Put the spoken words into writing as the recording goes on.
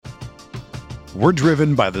We're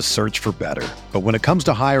driven by the search for better. But when it comes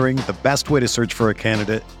to hiring, the best way to search for a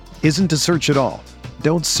candidate isn't to search at all.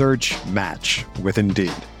 Don't search, match with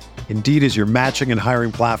Indeed. Indeed is your matching and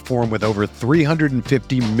hiring platform with over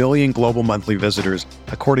 350 million global monthly visitors,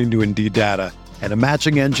 according to Indeed data, and a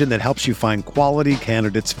matching engine that helps you find quality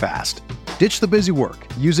candidates fast. Ditch the busy work.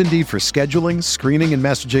 Use Indeed for scheduling, screening, and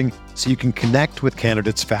messaging so you can connect with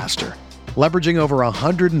candidates faster. Leveraging over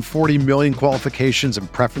 140 million qualifications and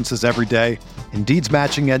preferences every day, Indeed's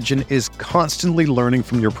matching engine is constantly learning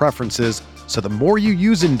from your preferences, so the more you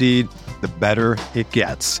use Indeed, the better it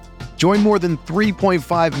gets. Join more than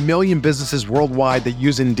 3.5 million businesses worldwide that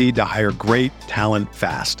use Indeed to hire great talent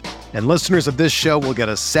fast. And listeners of this show will get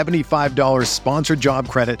a $75 sponsored job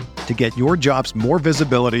credit to get your jobs more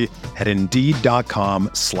visibility at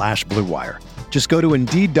Indeed.com/Blue Wire. Just go to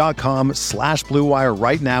Indeed.com/Blue Wire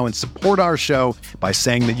right now and support our show by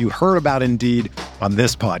saying that you heard about Indeed on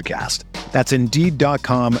this podcast. That's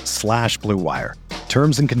Indeed.com/Blue Wire.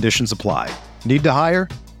 Terms and conditions apply. Need to hire?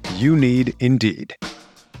 You need Indeed.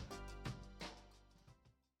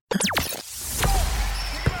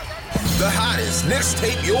 The hottest Knicks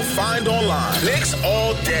tape you'll find online. Knicks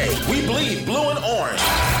all day. We bleed blue and orange.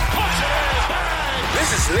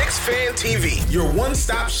 This is Knicks Fan TV, your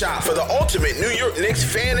one-stop shop for the ultimate New York Knicks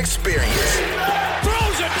fan experience.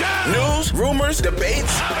 Throws it down. News, rumors,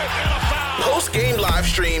 debates, post-game live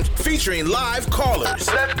streams featuring live callers.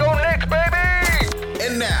 Let's go Knicks, baby!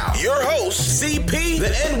 And now, your host, CP, the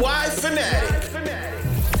NY Fanatic.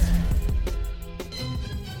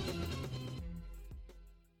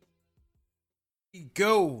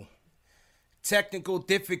 Go. Technical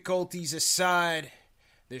difficulties aside,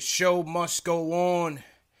 the show must go on.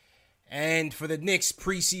 And for the Knicks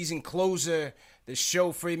preseason closer, the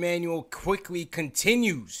show for Emmanuel Quickley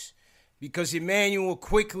continues. Because Emmanuel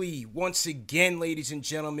Quickley, once again, ladies and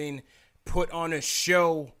gentlemen, put on a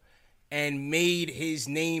show and made his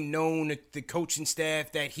name known to the coaching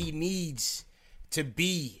staff that he needs to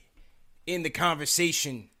be in the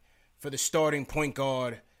conversation for the starting point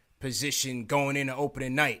guard position going into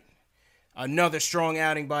opening night. Another strong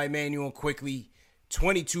outing by Emmanuel Quickley.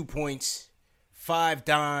 22 points, 5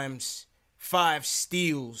 dimes, 5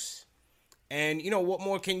 steals. And, you know, what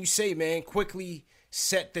more can you say, man? Quickley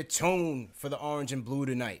set the tone for the orange and blue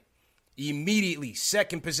tonight. Immediately,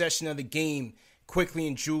 second possession of the game, Quickley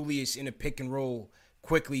and Julius in a pick and roll.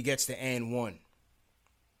 Quickley gets the and one.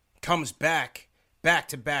 Comes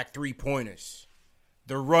back-to-back three-pointers.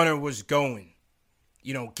 The runner was going.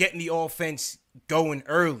 You know, getting the offense going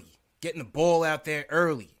early. Getting the ball out there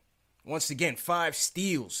early. Once again, 5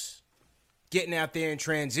 steals. Getting out there in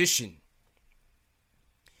transition.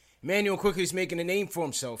 Emmanuel Quickley is making a name for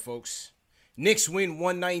himself, folks. Knicks win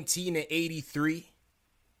 119-83.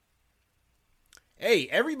 Hey,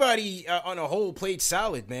 everybody on a whole played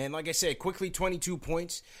solid, man. Like I said, Quickley 22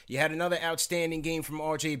 points. You had another outstanding game from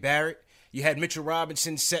R.J. Barrett. You had Mitchell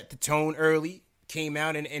Robinson set the tone early. Came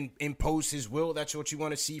out and imposed his will. That's what you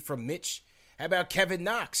want to see from Mitch. How about Kevin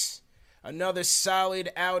Knox? Another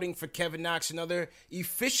solid outing for Kevin Knox. Another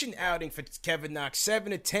efficient outing for Kevin Knox.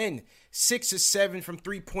 7 of 10. 6 of 7 from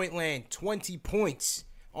three-point land. 20 points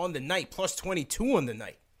on the night. Plus 22 on the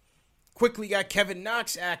night. Quickly got Kevin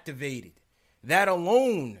Knox activated. That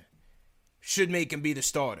alone should make him be the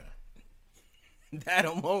starter. That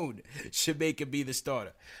alone should make him be the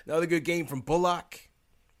starter. Another good game from Bullock.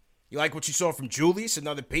 You like what you saw from Julius?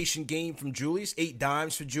 Another patient game from Julius. 8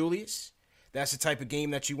 dimes for Julius. That's the type of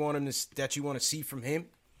game that you want to see from him.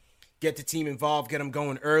 Get the team involved, get him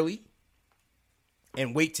going early,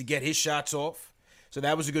 and wait to get his shots off. So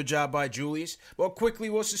that was a good job by Julius. Well, Quickley,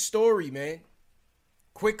 what's the story, man?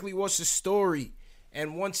 Quickley, what's the story?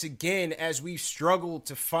 And once again, as we've struggled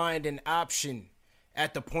to find an option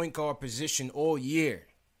at the point guard position all year,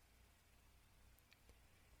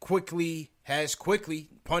 Quickley has quickly,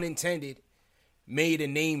 pun intended, made a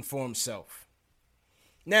name for himself.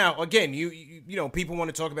 Now, again, you know, people want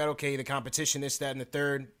to talk about, okay, the competition, this, that, and the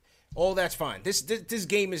third. All that's fine. This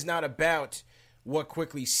game is not about what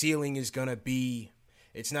Quickley's ceiling is going to be.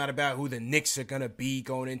 It's not about who the Knicks are going to be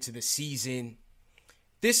going into the season.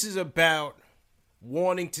 This is about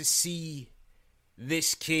wanting to see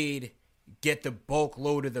this kid get the bulk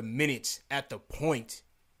load of the minutes at the point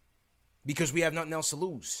because we have nothing else to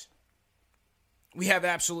lose. We have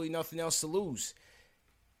absolutely nothing else to lose.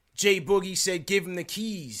 Jay Boogie said, give him the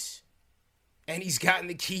keys. And he's gotten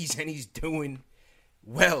the keys and he's doing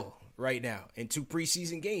well right now in 2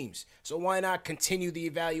 preseason games. So why not continue the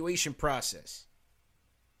evaluation process?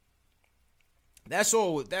 That's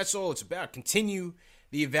all it's about. Continue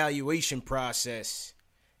the evaluation process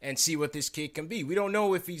and see what this kid can be. We don't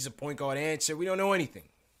know if he's a point guard answer. We don't know anything,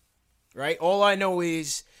 right? All I know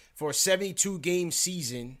is for a 72-game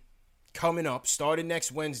season coming up, starting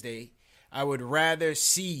next Wednesday, I would rather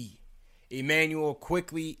see Emmanuel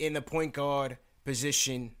Quickley in the point guard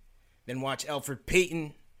position than watch Elfrid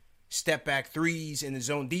Payton step back threes in the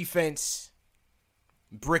zone defense,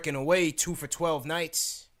 bricking away 2 for 12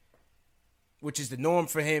 nights, which is the norm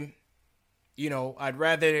for him. I'd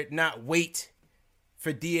rather not wait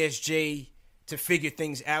for DSJ to figure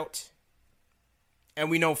things out. And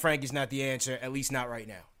we know Frank is not the answer, at least not right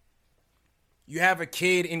now. You have a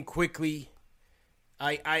kid in Quickley.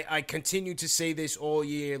 I continue to say this all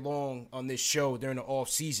year long on this show during the off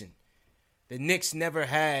season. The Knicks never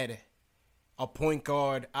had a point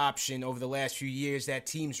guard option over the last few years that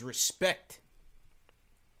teams respect.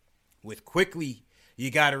 With Quickley,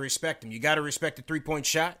 you got to respect him. You got to respect the three-point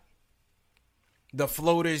shot. The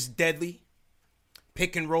floater's deadly.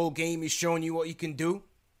 Pick and roll game is showing you what you can do.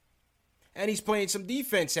 And he's playing some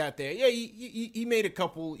defense out there. Yeah, he made a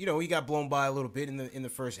couple, he got blown by a little bit in the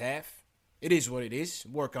first half. It is what it is.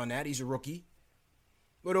 Work on that. He's a rookie.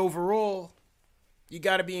 But overall, you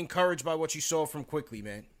got to be encouraged by what you saw from Quickley,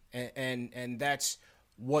 man. And that's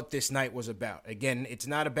what this night was about. Again, it's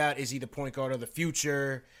not about is he the point guard of the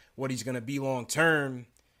future, what he's going to be long term.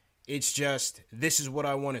 It's just this is what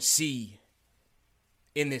I want to see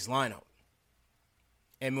in this lineup.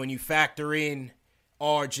 And when you factor in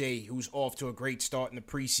RJ, who's off to a great start in the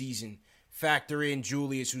preseason, factor in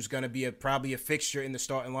Julius, who's going to be probably a fixture in the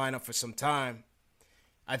starting lineup for some time,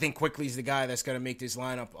 I think Quickley's the guy that's going to make this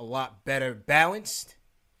lineup a lot better balanced,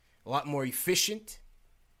 a lot more efficient,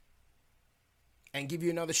 and give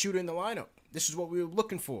you another shooter in the lineup. This is what we were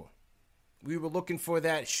looking for. We were looking for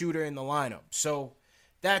that shooter in the lineup. So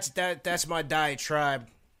that's my diatribe.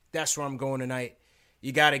 That's where I'm going tonight.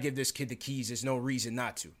 You got to give this kid the keys. There's no reason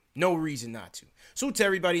not to. No reason not to. So to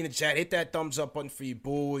everybody in the chat, hit that thumbs up button for you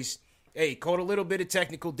boys. Hey, caught a little bit of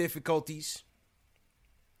technical difficulties,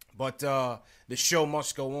 but the show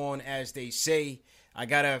must go on, as they say. I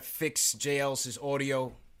got to fix J. Ellis's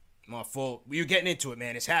audio. My fault. We were getting into it,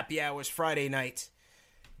 man. It's happy hours Friday night.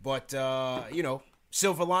 But,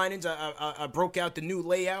 silver linings. I broke out the new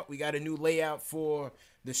layout. We got a new layout for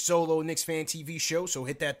the solo Knicks Fan TV show, so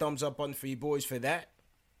hit that thumbs up button for you boys for that.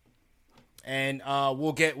 And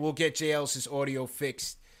we'll get J. Ellis's audio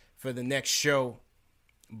fixed for the next show.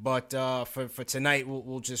 But for tonight,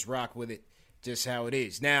 we'll just rock with it just how it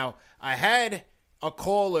is. Now, I had a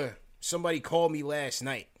caller, somebody called me last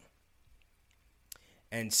night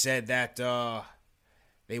and said that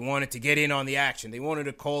they wanted to get in on the action. They wanted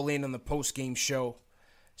to call in on the post-game show.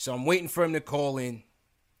 So I'm waiting for him to call in.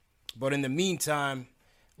 But in the meantime,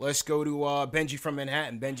 let's go to Benji from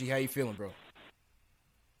Manhattan. Benji, how you feeling, bro?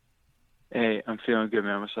 Hey, I'm feeling good,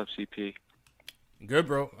 man. What's up, CP? Good,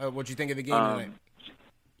 bro. What'd you think of the game tonight?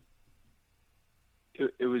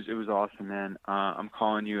 It was awesome, man. I'm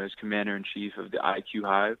calling you as commander-in-chief of the IQ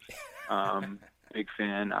Hive. Big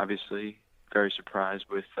fan, obviously. Very surprised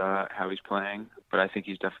with how he's playing, but I think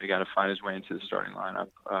he's definitely got to find his way into the starting lineup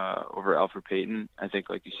over Elfrid Payton. I think,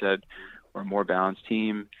 like you said, we're a more balanced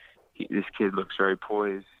team. This kid looks very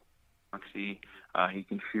poised. He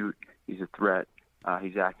can shoot. He's a threat.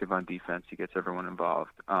 He's active on defense. He gets everyone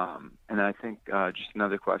involved. And I think just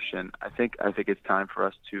another question. I think it's time for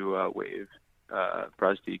us to waive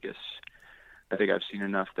Brazdeikis. I think I've seen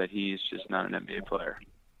enough that he's just not an NBA player.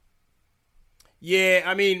 Yeah,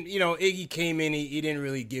 I mean, Iggy came in. He didn't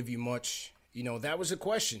really give you much. That was the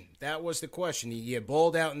question. He had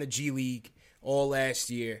balled out in the G League all last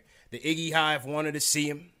year. The Iggy Hive wanted to see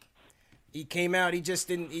him. He came out. He just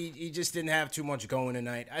didn't have too much going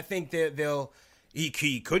tonight. I think that he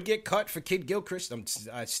could get cut for Kid Gilchrist.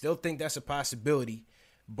 I still think that's a possibility.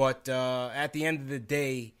 But at the end of the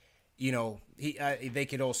day, they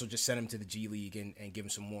could also just send him to the G League and give him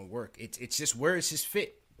some more work. It's just, where is his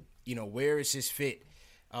fit? Where is his fit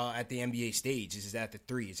at the NBA stage? Is it at the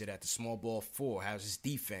 3? Is it at the small ball 4? How's his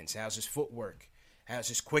defense? How's his footwork? How's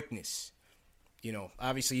his quickness?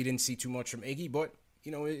 Obviously you didn't see too much from Iggy, but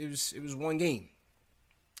it was one game.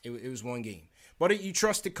 It was one game. But you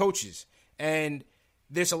trust the coaches, and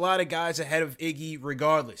there's a lot of guys ahead of Iggy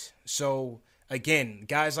regardless. So again,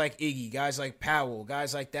 guys like Iggy, guys like Powell,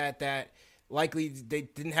 guys like that likely they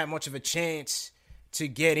didn't have much of a chance to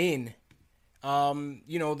get in. I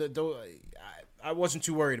wasn't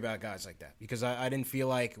too worried about guys like that because I didn't feel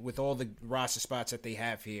like, with all the roster spots that they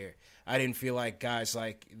have here, I didn't feel like guys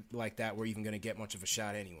like that were even going to get much of a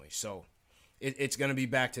shot anyway. So it's going to be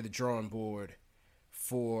back to the drawing board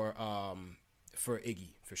for Iggy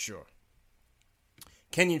for sure.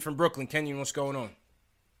 Kenyon from Brooklyn. Kenyon, what's going on?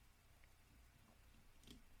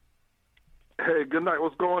 Hey, good night.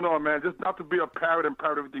 What's going on, man? Just not to be a parrot and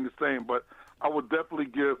parrot everything you're saying, but I would definitely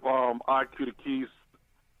give IQ the keys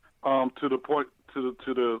to the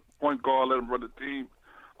point guard, let him run the team.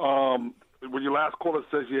 When your last caller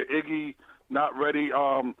says, yeah, Iggy not ready,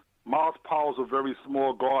 Miles Powell's a very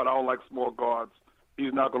small guard. I don't like small guards.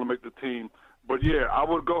 He's not going to make the team. But, yeah, I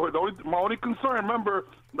would go – my only concern, remember,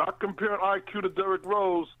 not comparing IQ to Derrick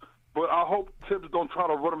Rose, but I hope Tibbs don't try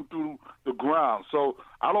to run him through the ground. So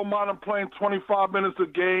I don't mind him playing 25 minutes a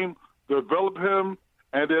game, develop him,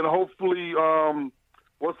 and then hopefully,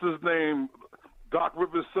 what's his name, Doc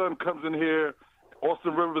Rivers' son comes in here,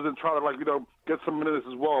 Austin Rivers, and try to, get some minutes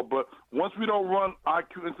as well. But once we don't run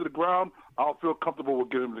IQ into the ground, I'll feel comfortable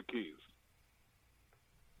with giving him the keys.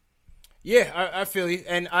 Yeah, I feel you.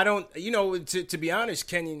 And I don't, to be honest,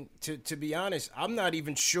 Kenyon, to be honest, I'm not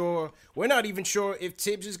even sure, we're not even sure if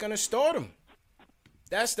Tibbs is going to start him.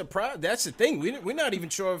 That's the thing. We're not even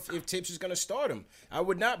sure if Tibbs is going to start him. I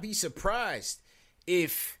would not be surprised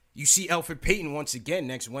if you see Elfrid Payton once again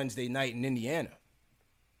next Wednesday night in Indiana.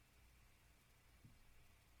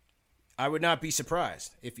 I would not be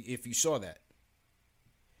surprised if you saw that.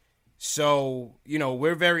 So,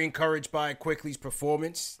 we're very encouraged by Quickley's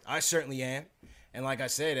performance. I certainly am. And like I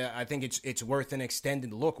said, I think it's worth an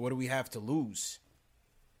extended look. What do we have to lose?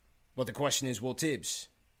 But the question is, will Tibbs?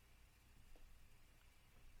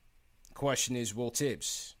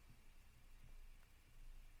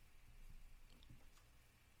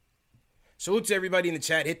 Salute to everybody in the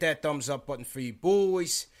chat. Hit that thumbs up button for you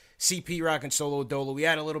boys. CP Rock and Solo Dolo. We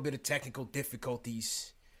had a little bit of technical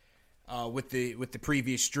difficulties with the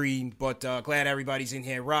previous stream, but glad everybody's in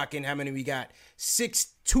here rocking. How many we got?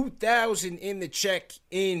 2,000 in the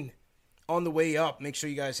check-in on the way up. Make sure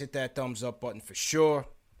you guys hit that thumbs up button for sure,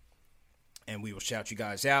 and we will shout you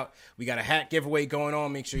guys out. We got a hat giveaway going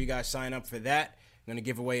on. Make sure you guys sign up for that. I'm going to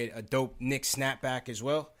give away a dope Knicks snapback as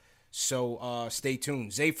well, so stay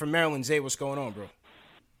tuned. Zay from Maryland. Zay, what's going on, bro?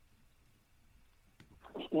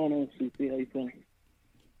 What's going on, CP? How you feeling?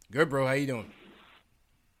 Good, bro. How you doing?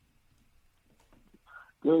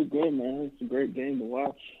 Good, man. It's a great game to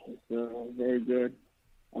watch. It's very good.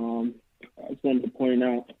 I just wanted to point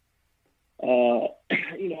out,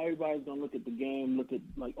 everybody's going to look at the game, look at,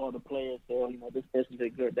 all the players. So, this person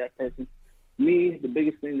did good, that person. Me, the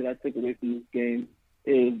biggest thing that I took away from this game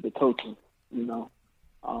is the coaching,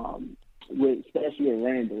 especially with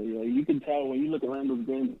Randall. You can tell when you look at Randall's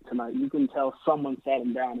game tonight, you can tell someone sat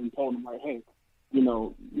him down and told him, hey,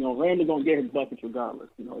 Randall going to get his buckets regardless.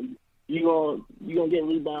 You're gonna get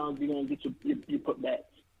rebounds. You're gonna get your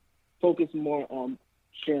putbacks. Focus more on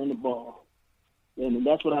sharing the ball, and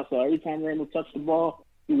that's what I saw. Every time Randall touched the ball,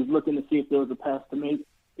 he was looking to see if there was a pass to make.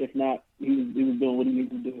 If not, he was doing what he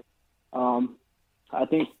needed to do. I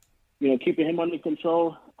think keeping him under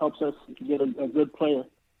control helps us get a good player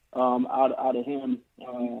out of him.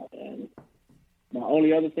 And my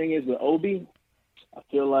only other thing is with Obi, I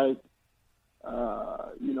feel like.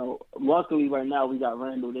 Luckily right now we got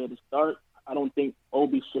Randall there to start. I don't think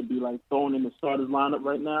Obi should be thrown in the starters lineup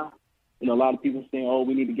right now. A lot of people saying,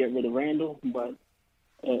 we need to get rid of Randall,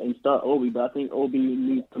 and start Obi. But I think Obi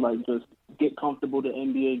needs to just get comfortable the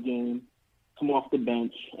NBA game, come off the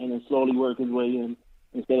bench, and then slowly work his way in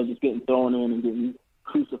instead of just getting thrown in and getting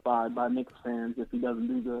crucified by Knicks fans if he doesn't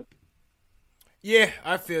do good. Yeah,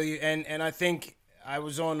 I feel you, and I think. I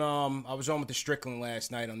was on with the Strickland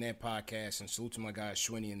last night on their podcast, and salute to my guys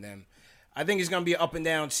Schwinny and them. I think it's gonna be an up and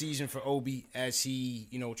down season for Obi as he,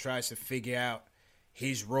 tries to figure out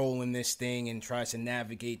his role in this thing and tries to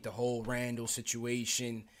navigate the whole Randall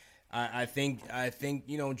situation. I think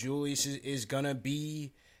Julius is gonna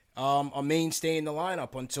be a mainstay in the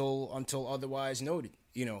lineup until otherwise noted.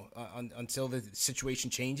 Until the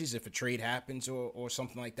situation changes, if a trade happens or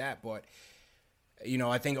something like that, but.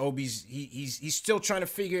 I think Obi's he's still trying to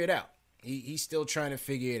figure it out. He's still trying to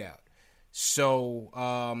figure it out. So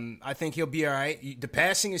I think he'll be all right. The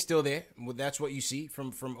passing is still there. That's what you see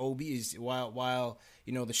from Obi is while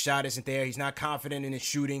the shot isn't there. He's not confident in his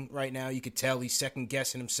shooting right now. You could tell he's second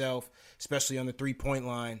guessing himself, especially on the 3-point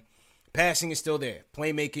line. Passing is still there.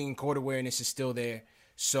 Playmaking and court awareness is still there.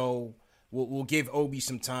 So we'll give Obi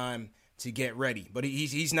some time to get ready, but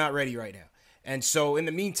he's not ready right now. And so in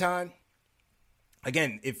the meantime.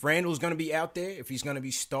 Again, if Randall's going to be out there, if he's going to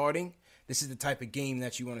be starting, this is the type of game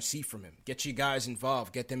that you want to see from him. Get your guys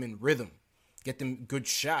involved. Get them in rhythm. Get them good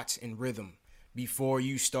shots in rhythm before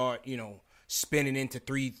you start, spinning into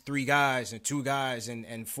three guys and two guys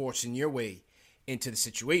and forcing your way into the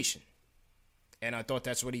situation. And I thought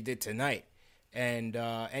that's what he did tonight. And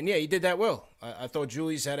yeah, he did that well. I thought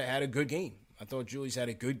Julius had a good game. I thought Julius had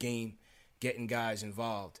a good game getting guys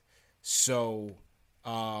involved. So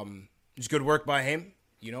it's good work by him.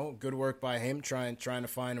 Good work by him trying to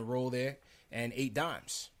find a role there. And 8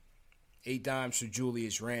 dimes. 8 dimes for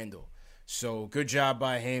Julius Randle. So good job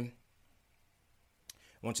by him.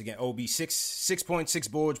 Once again, OB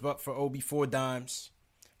 6.6 boards, but for OB 4 dimes,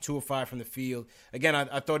 2 of 5 from the field. Again,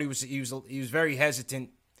 I thought he was very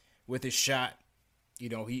hesitant with his shot.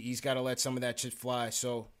 He's got to let some of that shit fly.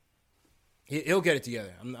 So he'll get it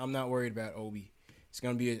together. I'm not worried about OB. It's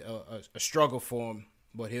gonna be a struggle for him,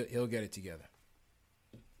 but he'll get it together.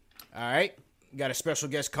 All right. Got a special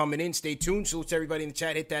guest coming in. Stay tuned. Salute to everybody in the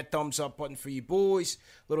chat. Hit that thumbs up button for you boys.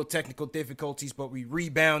 Little technical difficulties, but we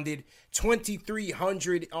rebounded.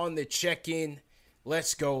 2,300 on the check-in.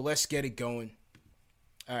 Let's go. Let's get it going.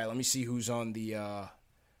 All right. Let me see who's on the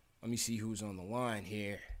line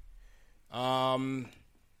here. Ian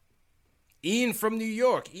from New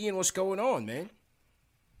York. Ian, what's going on, man?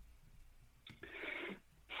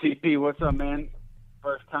 CP, what's up, man?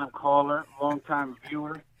 First-time caller, long-time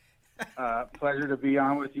viewer. Pleasure to be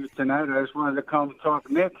on with you tonight. I just wanted to come talk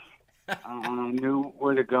Knicks. I knew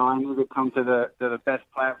where to go. I knew to come to the best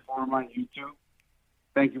platform on YouTube.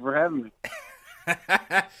 Thank you for having me.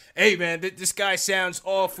 Hey, man, this guy sounds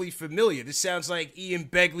awfully familiar. This sounds like Ian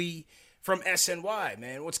Begley from SNY,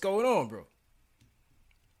 man. What's going on, bro?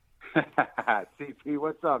 CP,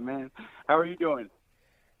 what's up, man? How are you doing?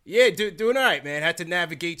 Yeah, doing all right, man. Had to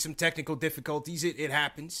navigate some technical difficulties. It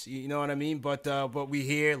happens, you know what I mean? But we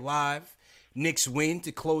here live. Knicks win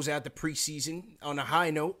to close out the preseason on a high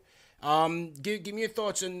note. Give me your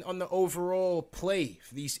thoughts on the overall play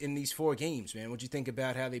for in these 4 games, man. What'd you think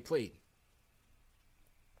about how they played?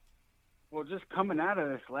 Well, just coming out of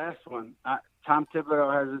this last one, Tom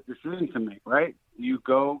Thibodeau has a decision to make, right? Do you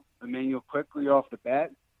go Emmanuel quickly off the bat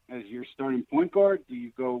as your starting point guard? Do you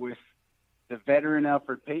go with the veteran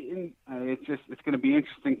Alfred Payton? It's going to be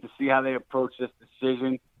interesting to see how they approach this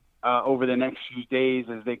decision over the next few days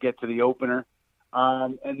as they get to the opener.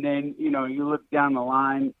 And then, you look down the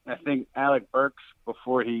line, I think Alec Burks,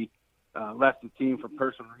 before he left the team for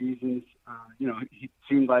personal reasons, he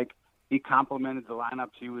seemed like he complimented the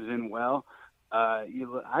lineups he was in well.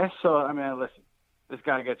 Listen, this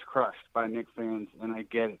guy gets crushed by Knicks fans, and I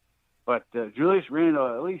get it. But Julius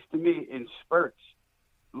Randle, at least to me, in spurts,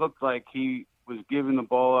 looked like he was giving the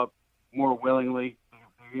ball up more willingly.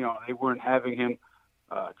 They weren't having him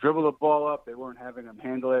dribble the ball up. They weren't having him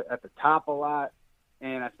handle it at the top a lot.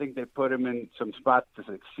 And I think they put him in some spots to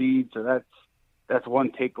succeed. So that's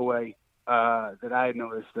one takeaway that I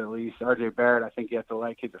noticed at least. RJ Barrett, I think you have to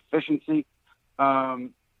like his efficiency.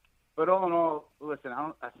 But all in all, listen,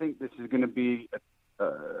 I think this is going to be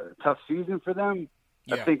a tough season for them.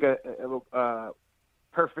 Yeah. I think a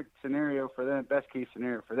perfect scenario for them, best case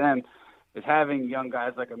scenario for them, is having young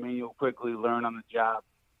guys like Emmanuel quickly learn on the job,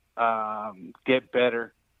 get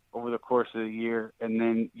better over the course of the year, and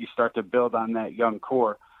then you start to build on that young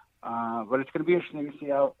core. But it's going to be interesting to see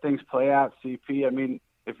how things play out, CP. I mean,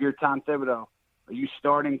 if you're Tom Thibodeau, are you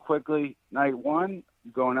starting quickly night one?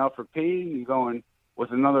 You going out for Payton? You going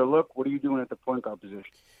with another look? What are you doing at the point guard position?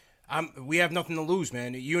 We have nothing to lose,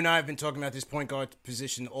 man. You and I have been talking about this point guard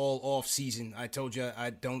position all off season. I told you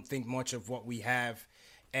I don't think much of what we have,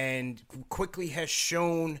 and quickly has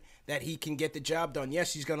shown that he can get the job done.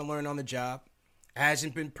 Yes, he's going to learn on the job.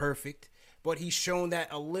 Hasn't been perfect, but he's shown that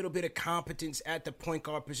a little bit of competence at the point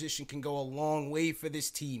guard position can go a long way for this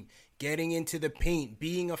team. Getting into the paint,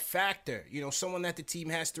 being a factor, someone that the team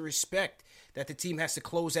has to respect, that the team has to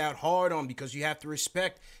close out hard on because you have to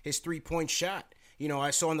respect his three-point shot.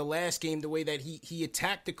 I saw in the last game the way that he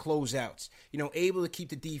attacked the closeouts, able to keep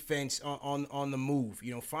the defense on the move,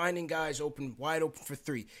 finding guys wide open for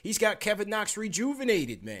three. He's got Kevin Knox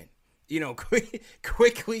rejuvenated, man.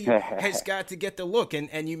 Quickly has got to get the look.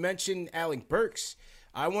 And you mentioned Alec Burks.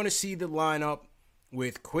 I want to see the lineup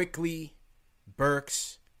with Quickly,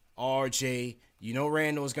 Burks, RJ.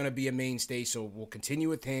 Randall is going to be a mainstay, so we'll continue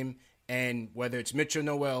with him. And whether it's Mitch or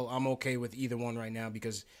Noel, I'm okay with either one right now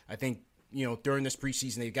because I think, during this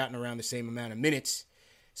preseason, they've gotten around the same amount of minutes,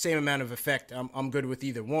 same amount of effect. I'm good with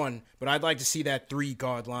either one, but I'd like to see that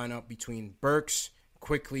 3-guard lineup between Burks,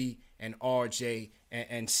 Quickly, and RJ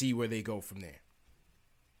and see where they go from there.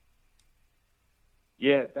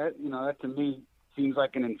 Yeah, that to me seems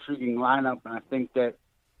like an intriguing lineup, and I think that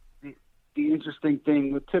the interesting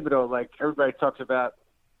thing with Thibodeau, like everybody talks about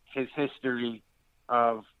his history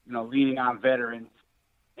of leaning on veterans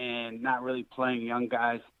and not really playing young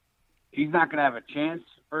guys. He's not going to have a chance,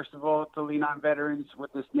 first of all, to lean on veterans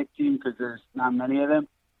with this Knicks team because there's not many of them.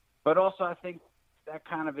 But also I think that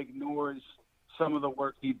kind of ignores some of the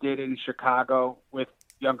work he did in Chicago with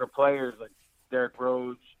younger players like Derrick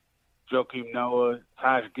Rose, Joakim Noah,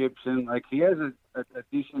 Taj Gibson. Like, he has a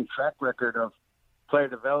decent track record of player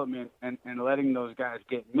development and letting those guys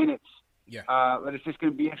get minutes. Yeah. But it's just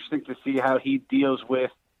going to be interesting to see how he deals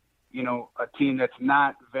with, a team that's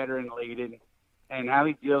not veteran-laden, and how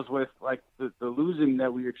he deals with, like, the losing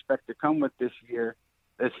that we expect to come with this year.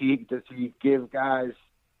 Does he give guys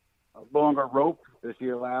a longer rope? Does he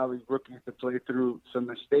allow these rookies to play through some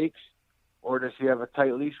mistakes? Or does he have a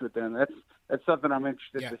tight leash with them? That's something I'm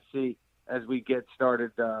interested to see as we get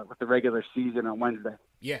started with the regular season on Wednesday.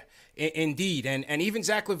 Yeah, indeed. And even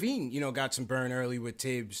Zach LaVine, got some burn early with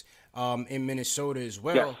Tibbs in Minnesota as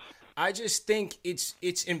well. Yes. I just think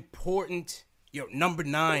it's important. Number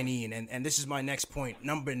 9, Ian, and this is my next point.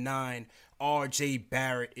 Number 9, R.J.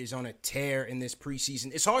 Barrett is on a tear in this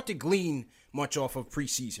preseason. It's hard to glean much off of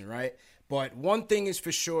preseason, right? But one thing is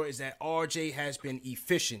for sure is that R.J. has been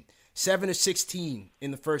efficient. 7 of 16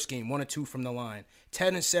 in the first game, 1 of 2 from the line.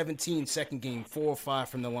 10 of 17 second game, 4 of 5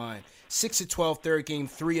 from the line. 6 of 12 third game,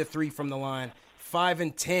 3 of 3 from the line. 5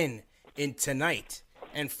 and 10 in tonight.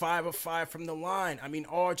 And 5 of 5 from the line. I mean,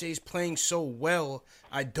 RJ's playing so well.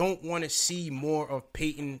 I don't want to see more of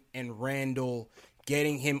Peyton and Randall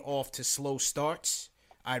getting him off to slow starts.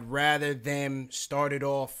 I'd rather them start it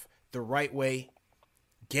off the right way,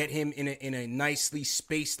 get him in a nicely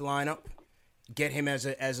spaced lineup, get him as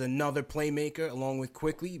another playmaker along with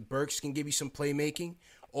Quickly. Burks can give you some playmaking.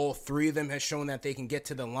 All 3 of them has shown that they can get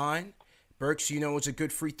to the line. Burks, is a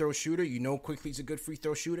good free throw shooter. Quickly's a good free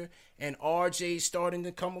throw shooter. And RJ's starting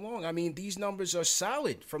to come along. I mean, these numbers are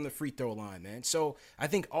solid from the free throw line, man. So I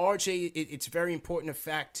think RJ, it's very important to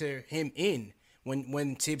factor him in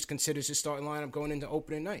when Tibbs considers his starting lineup going into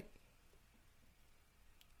opening night.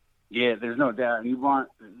 Yeah, there's no doubt.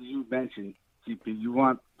 You mentioned, CP, you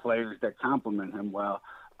want players that complement him well.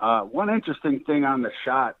 One interesting thing on the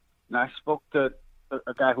shot, and I spoke to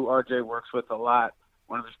a guy who RJ works with a lot,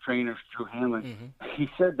 one of his trainers, Drew Hanlon. Mm-hmm. He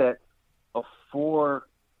said that before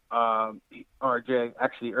RJ,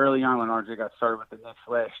 actually early on when RJ got started with the Knicks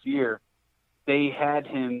last year, they had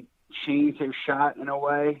him change his shot in a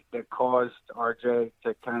way that caused RJ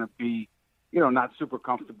to kind of be, not super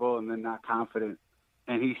comfortable and then not confident.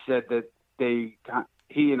 And he said that he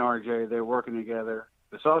and RJ, they're working together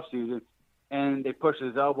this offseason, and they pushed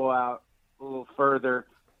his elbow out a little further,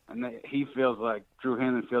 and Drew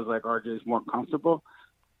Hanlon feels like RJ is more comfortable.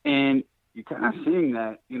 And you're kind of seeing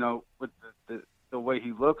that, with the way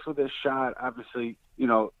he looks with his shot. Obviously,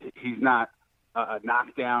 he's not a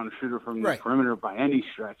knockdown shooter from the perimeter by any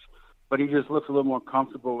stretch, but he just looks a little more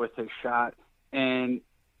comfortable with his shot. And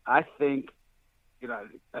I think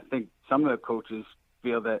some of the coaches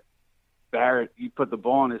feel that Barrett, you put the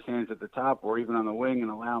ball in his hands at the top or even on the wing and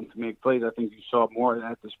allow him to make plays. I think you saw more of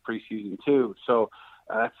that this preseason too. So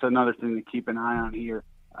that's another thing to keep an eye on here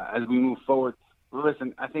as we move forward.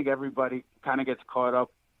 Listen, I think everybody kind of gets caught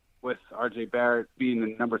up with R.J. Barrett being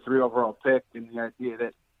the number 3 overall pick and the idea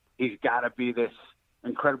that he's got to be this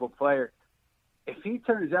incredible player. If he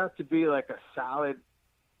turns out to be like a solid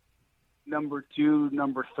number 2,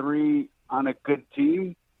 number 3 on a good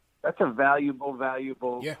team, that's a valuable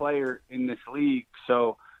player in this league.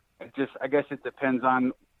 So I guess it depends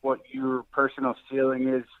on what your personal ceiling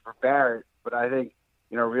is for Barrett. But I think,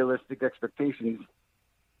 realistic expectations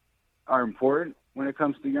are important when it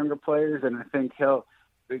comes to younger players. And I think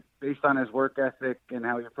based on his work ethic and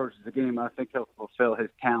how he approaches the game, I think he'll fulfill his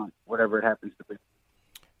talent, whatever it happens to be.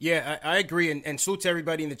 Yeah, I agree. And salute to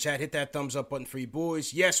everybody in the chat. Hit that thumbs up button for you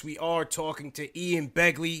boys. Yes, we are talking to Ian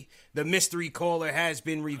Begley. The mystery caller has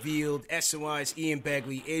been revealed. SOI's Ian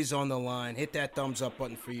Begley is on the line. Hit that thumbs up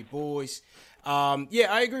button for you boys. Yeah,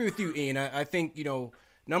 I agree with you, Ian. I think,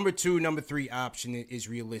 number 2, number 3 option is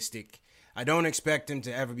realistic. I don't expect him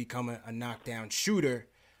to ever become a knockdown shooter,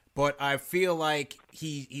 but I feel like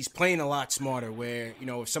he's playing a lot smarter where,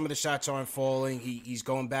 if some of the shots aren't falling, he's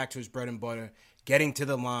going back to his bread and butter, getting to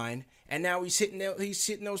the line, and now he's hitting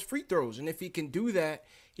those free throws. And if he can do that,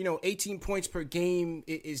 18 points per game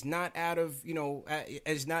is not out of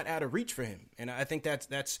reach for him. And I think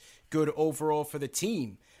that's good overall for the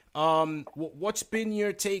team. What's been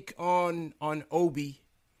your take on Obi,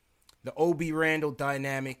 the Obi Randall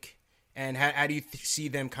dynamic, and how do you see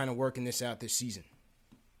them kind of working this out this season?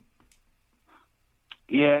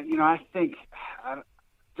 Yeah, I think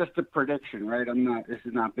just a prediction, right? This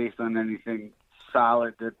is not based on anything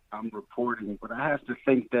solid that I'm reporting, but I have to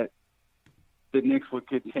think that the Knicks would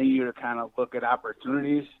continue to kind of look at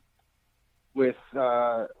opportunities with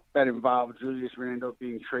that involve Julius Randle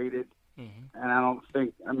being traded. Mm-hmm. And I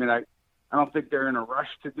don't think they're in a rush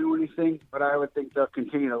to do anything, but I would think they'll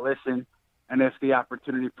continue to listen. And if the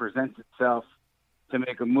opportunity presents itself to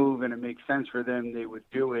make a move and it makes sense for them, they would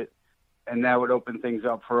do it, and that would open things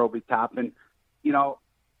up for Obi Toppin. You know,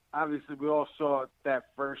 obviously we all saw that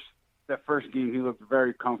first game. He looked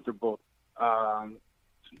very comfortable,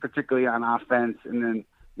 particularly on offense, and then,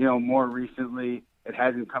 you know, more recently it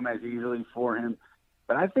hasn't come as easily for him.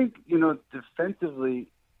 But I think, you know,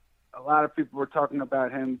 defensively, a lot of people were talking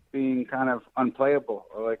about him being kind of unplayable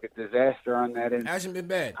or like a disaster on that end. Hasn't been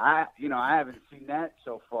bad. I haven't seen that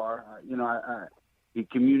so far. He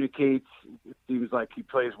communicates. It seems like he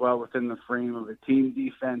plays well within the frame of a team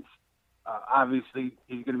defense. Obviously,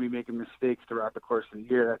 he's going to be making mistakes throughout the course of the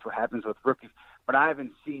year. That's what happens with rookies. But I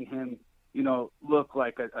haven't seen him, you know, look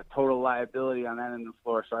like a total liability on that end of the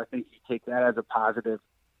floor. So I think you take that as a positive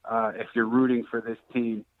if you're rooting for this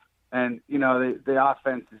team. And, you know, the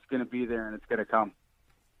offense is going to be there and it's going to come.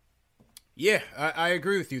 Yeah, I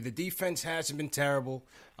agree with you. The defense hasn't been terrible.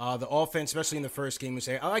 The offense, especially in the first game, was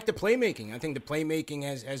there. I like the playmaking. I think the playmaking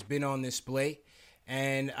has been on display.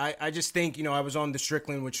 And I just think, you know, I was on the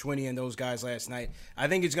Strickland with Schwinney and those guys last night. I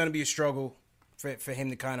think it's going to be a struggle for him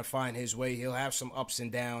to kind of find his way. He'll have some ups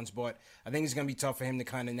and downs, but I think it's going to be tough for him to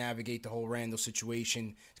kind of navigate the whole Randall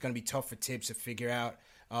situation. It's going to be tough for Tibbs to figure out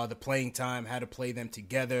the playing time, how to play them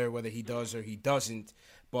together, whether he does or he doesn't.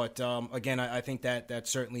 But, again, I think that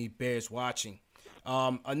certainly bears watching.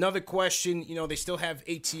 Another question, you know, they still have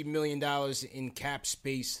 $18 million in cap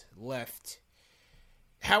space left.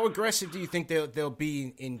 How aggressive do you think they'll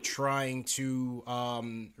be in trying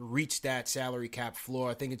to reach that salary cap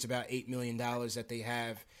floor? I think it's about $8 million that they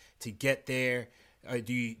have to get there.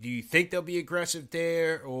 Do you think they'll be aggressive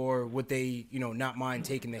there, or would they, you know, not mind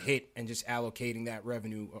taking the hit and just allocating that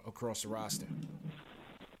revenue across the roster?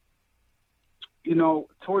 You know,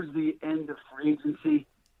 towards the end of free agency,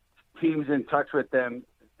 teams in touch with them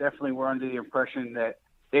definitely were under the impression that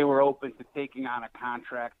they were open to taking on a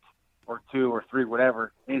contract or two or three,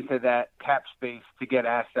 whatever, into that cap space to get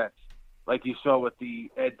assets, like you saw with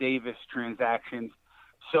the Ed Davis transactions.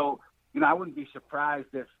 So, you know, I wouldn't be surprised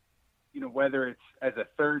if, you know, whether it's as a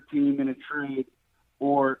third team in a trade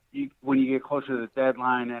or when you get closer to the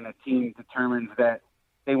deadline and a team determines that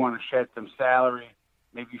they want to shed some salary,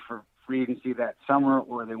 maybe for free agency that summer,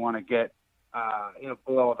 or they want to get,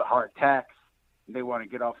 below the hard tax, they want to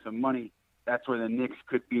get off some money, that's where the Knicks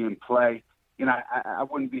could be in play. You know, I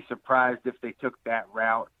wouldn't be surprised if they took that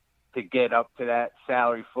route to get up to that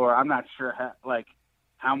salary floor. I'm not sure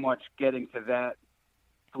how much getting to that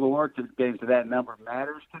floor, to getting to that number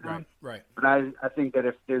matters to them. Right. But I think that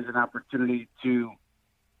if there's an opportunity to,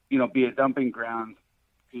 you know, be a dumping ground,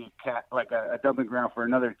 a dumping ground for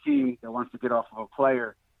another team that wants to get off of a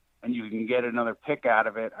player, and you can get another pick out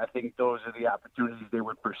of it, I think those are the opportunities they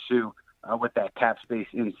would pursue with that cap space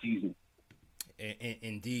in season.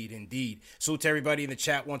 Indeed. So to everybody in the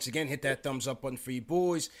chat, once again, hit that thumbs up button for you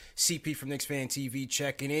boys. CP from Knicks Fan TV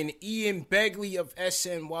checking in. Ian Begley of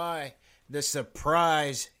SNY, the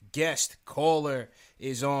surprise guest caller,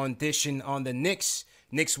 is on dishing on the Knicks.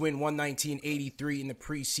 Knicks win 119-83 in the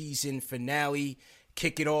preseason finale.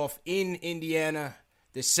 Kick it off in Indiana,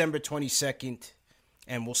 December 22nd.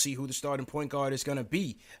 And we'll see who the starting point guard is going to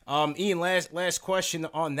be. Ian, last question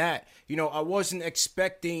on that. You know, I wasn't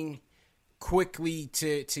expecting quickly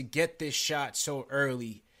to get this shot so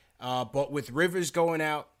early. But with Rivers going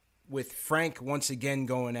out, with Frank once again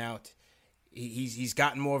going out, he's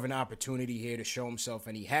gotten more of an opportunity here to show himself,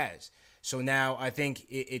 and he has. So now I think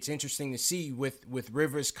it's interesting to see with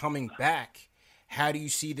Rivers coming back, how do you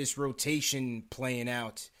see this rotation playing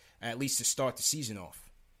out, at least to start the season off?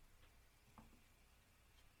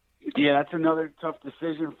 Yeah, that's another tough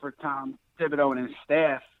decision for Tom Thibodeau and his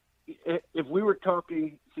staff. If we were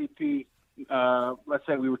talking, CP, let's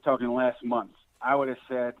say we were talking last month, I would have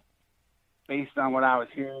said, based on what I was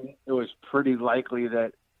hearing, it was pretty likely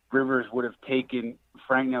that Rivers would have taken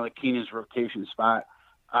Frank Ntilikina's rotation spot.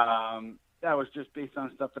 That was just based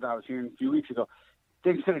on stuff that I was hearing a few weeks ago.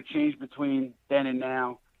 Things could have changed between then and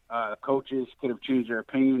now. Coaches could have changed their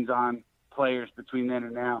opinions on players between then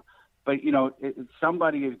and now. But, you know,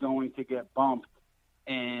 somebody is going to get bumped.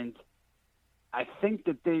 And I think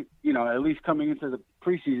that they, you know, at least coming into the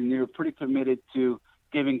preseason, they were pretty committed to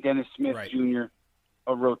giving Dennis Smith Jr.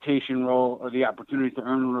 a rotation role, or the opportunity to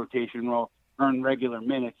earn a rotation role, earn regular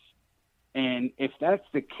minutes. And if that's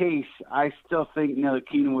the case, I still think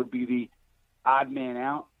Ntilikina would be the odd man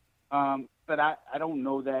out. But I don't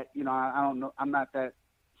know that, you know, I don't know. I'm not that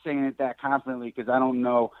saying it that confidently because I don't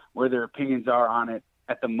know where their opinions are on it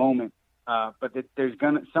at the moment. But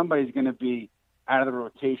somebody's gonna be out of the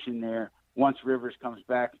rotation there once Rivers comes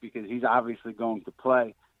back, because he's obviously going to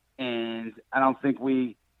play. And I don't think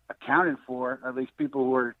we accounted for, at least people who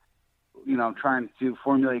were trying to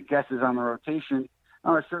formulate guesses on the rotation.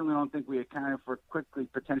 No, I certainly don't think we accounted for quickly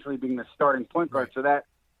potentially being the starting point guard. So that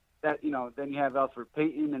then you have Elfrid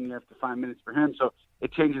Payton, and you have to find minutes for him. So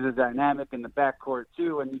it changes the dynamic in the backcourt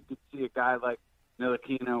too. And you could see a guy like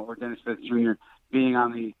Ntilikina or Dennis Smith Jr. being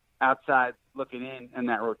on the outside looking in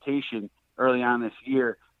that rotation early on this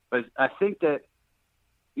year. But I think that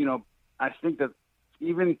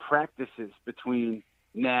even practices between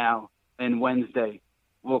now and Wednesday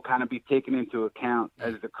will kind of be taken into account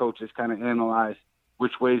as the coaches kind of analyze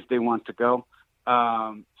which ways they want to go.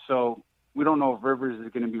 So we don't know if Rivers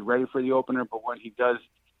is going to be ready for the opener, but when he does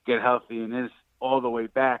get healthy and is all the way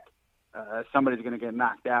back, somebody's going to get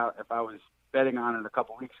knocked out. If I was betting on it a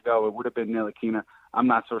couple weeks ago, it would have been Ntilikina. I'm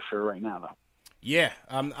not so sure right now, though. Yeah,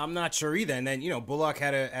 I'm not sure either. And then, Bullock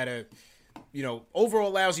had a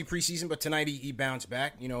overall lousy preseason, but tonight he bounced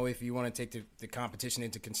back. If you want to take the competition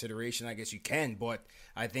into consideration, I guess you can. But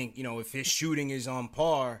I think, if his shooting is on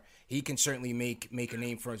par, he can certainly make a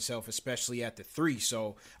name for himself, especially at the three.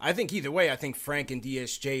 So I think either way, I think Frank and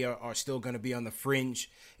DSJ are still going to be on the fringe.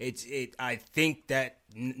 I think that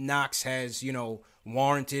Knox has,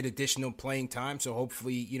 warranted additional playing time. So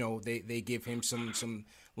hopefully, they give him some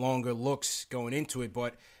longer looks going into it.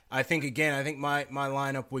 But I think my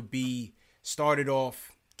lineup would be started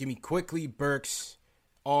off, give me quickly Burks,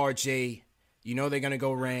 RJ. They're going to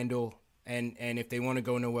go Randall. And if they want to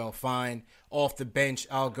go Noel, fine. Off the bench,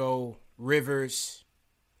 I'll go Rivers.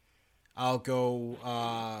 I'll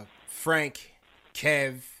go Frank,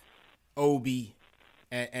 Kev, Obi,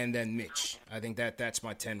 and then Mitch. I think that's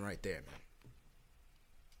my 10 right there, man.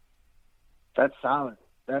 That's solid.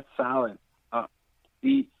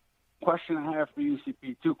 The question I have for you,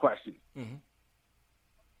 CP, two questions. Mm-hmm.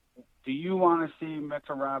 Do you want to see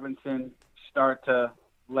Mitchell Robinson start to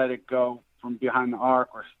let it go from behind the arc,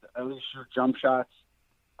 or at least shoot jump shots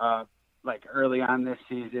like early on this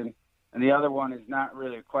season? And the other one is not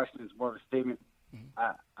really a question, it's more of a statement.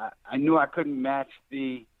 Mm-hmm. I knew I couldn't match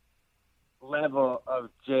the level of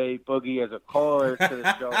Jay Boogie as a caller to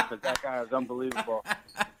the show because that guy is unbelievable.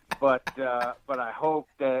 But I hope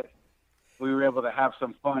that we were able to have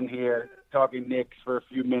some fun here talking Knicks for a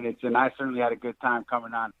few minutes, and I certainly had a good time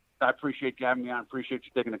coming on. I appreciate you having me on. Appreciate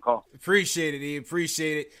you taking the call. Appreciate it, Ian.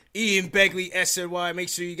 Appreciate it. Ian Begley, SNY. Make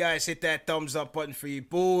sure you guys hit that thumbs up button for you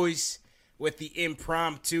boys with the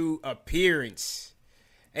impromptu appearance.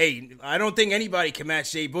 Hey, I don't think anybody can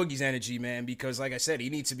match Jay Boogie's energy, man, because like I said,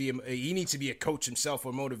 he needs to be a coach himself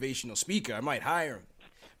or motivational speaker. I might hire him.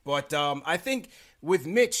 But I think with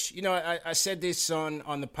Mitch, I said this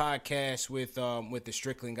on the podcast with the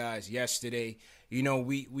Strickland guys yesterday.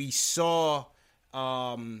 We saw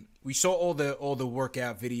all the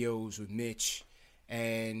workout videos with Mitch,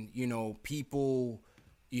 and people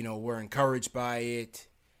were encouraged by it,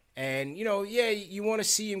 and you want to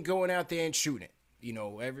see him going out there and shooting it.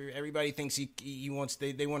 Everybody thinks he wants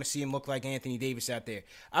they want to see him look like Anthony Davis out there.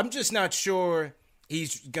 I'm just not sure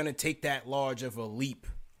he's gonna take that large of a leap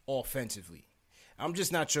offensively. I'm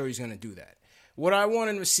just not sure he's gonna do that. What I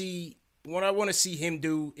want to see him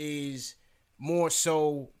do is more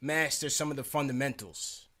so master some of the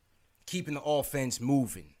fundamentals, keeping the offense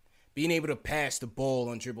moving, being able to pass the ball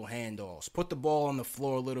on dribble handoffs, put the ball on the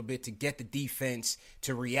floor a little bit to get the defense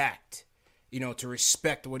to react, to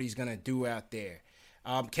respect what he's going to do out there.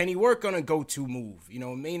 Can he work on a go-to move?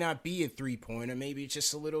 It may not be a three-pointer. Maybe it's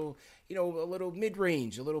just a little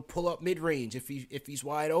mid-range, a little pull-up mid-range if he's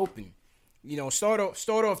wide open. Start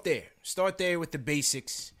off there. Start there with the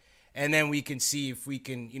basics. And then we can see if we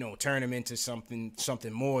can, turn him into something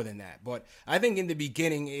more than that. But I think in the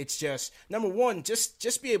beginning, it's just, number one,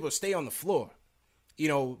 just be able to stay on the floor.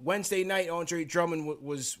 Wednesday night, Andre Drummond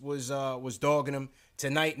was dogging him.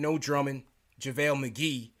 Tonight, no Drummond, JaVale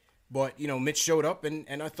McGee. But, Mitch showed up,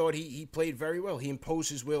 and I thought he played very well. He imposed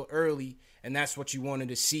his will early, and that's what you wanted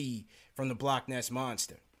to see from the Block Nest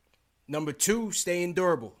Monster. Number two, staying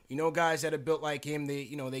durable. Guys that are built like him,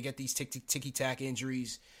 they get these ticky-tack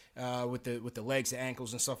injuries. With the legs, the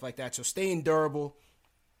ankles, and stuff like that. So staying durable,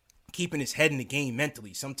 keeping his head in the game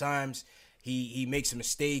mentally. Sometimes he makes a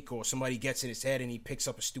mistake or somebody gets in his head and he picks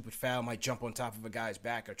up a stupid foul, might jump on top of a guy's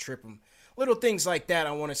back or trip him. Little things like that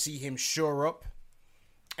I want to see him shore up.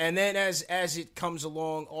 And then as it comes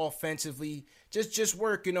along offensively, just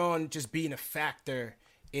working on just being a factor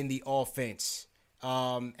in the offense.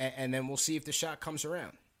 And then we'll see if the shot comes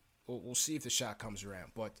around. We'll see if the shot comes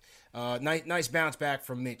around. But nice bounce back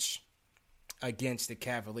from Mitch against the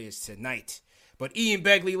Cavaliers tonight. But Ian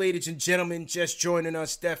Begley, ladies and gentlemen, just joining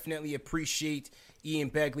us. Definitely appreciate Ian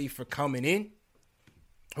Begley for coming in.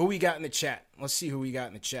 Who we got in the chat? Let's see who we got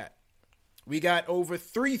in the chat. We got over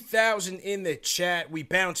 3,000 in the chat. We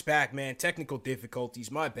bounced back, man. Technical difficulties.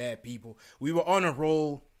 My bad, people. We were on a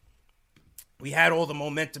roll. We had all the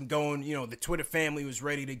momentum going. You know, the Twitter family was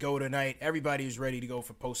ready to go tonight. Everybody was ready to go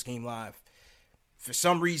for post-game live. For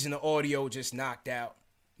some reason, the audio just knocked out.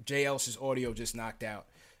 Jay Ellis's audio just knocked out.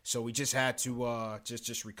 So we just had to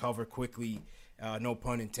just recover quickly, no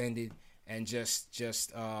pun intended, and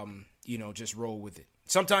just roll with it.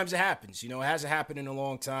 Sometimes it happens. You know, it hasn't happened in a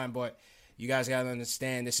long time, but you guys got to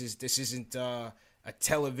understand this isn't a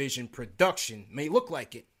television production. It may look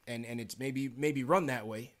like it, and it's maybe run that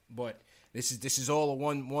way, but this is all a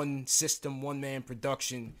one system, one man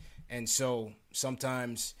production, and so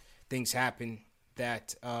sometimes things happen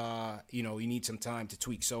that you need some time to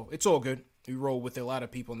tweak. So it's all good. We roll with it. A lot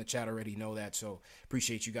of people in the chat already know that, so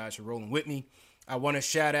appreciate you guys for rolling with me. I want to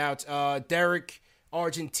shout out Derek,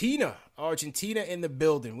 Argentina in the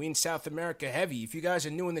building. We in South America heavy. If you guys are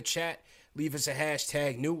new in the chat, leave us a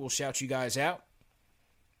hashtag new. We'll shout you guys out.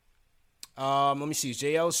 Let me see. Is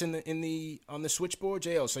Jay Ellis on the switchboard?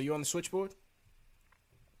 Jay Ellis, are you on the switchboard?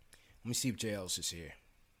 Let me see if Jay Ellis is here.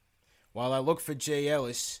 While I look for Jay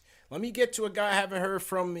Ellis, let me get to a guy I haven't heard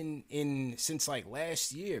from since like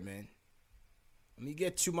last year, man. Let me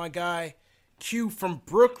get to my guy Q from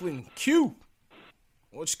Brooklyn. Q,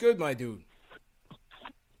 what's good, my dude?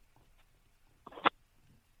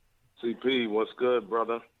 CP, what's good,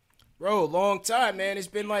 brother? Bro, long time, man. It's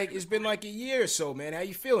been like a year or so, man. How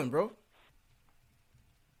you feeling, bro?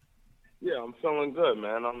 Yeah, I'm feeling good,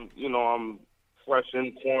 man. I'm fresh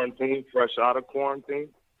in quarantine, fresh out of quarantine.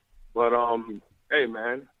 But hey,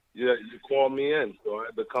 man, you called me in, so I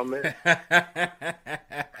had to come in.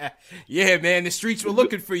 Yeah, man, the streets were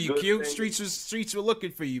looking for you, Q. Thing. Streets were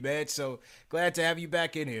looking for you, man. So glad to have you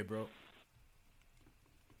back in here, bro.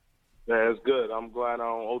 Man, it's good. I'm glad I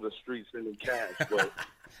don't owe the streets any cash, but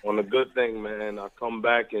on the good thing, man, I come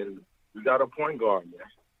back and we got a point guard, man.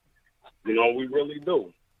 You know, we really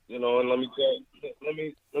do. You know, and let me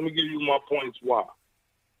give you my points why.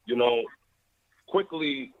 You know,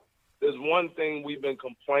 quickly, there's one thing we've been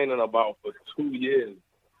complaining about for 2 years.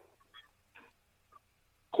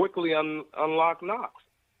 Quickly unlock Knox.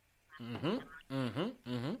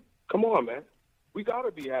 Come on, man. We got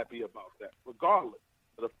to be happy about that, regardless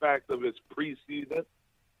of the fact of it's preseason,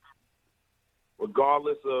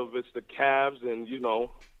 regardless of it's the Cavs and,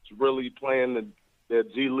 it's really playing their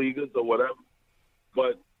G Leaguers or whatever.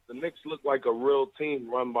 But the Knicks look like a real team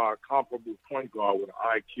run by a comparable point guard with an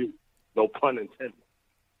IQ, no pun intended.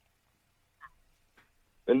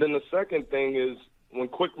 And then the second thing is when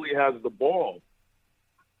Quickly has the ball,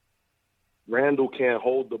 Randall can't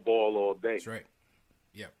hold the ball all day. That's right.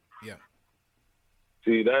 Yeah.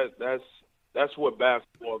 See, that's what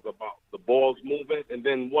basketball is about. The ball's moving, and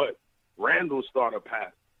then what? Randall started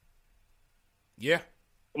passing. Yeah.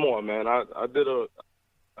 Come on, man. I did a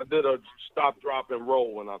stop, drop, and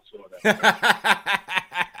roll when I saw that.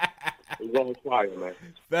 It was on fire, man.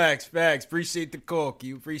 Facts. Appreciate the call,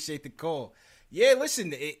 Q. Appreciate the call. Yeah,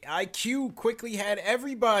 listen, IQ Quickly had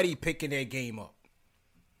everybody picking their game up.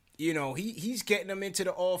 You know, he's getting them into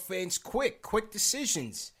the offense quick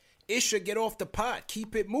decisions. Isha, get off the pot.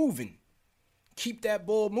 Keep it moving. Keep that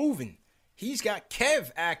ball moving. He's got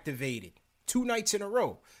Kev activated 2 nights in a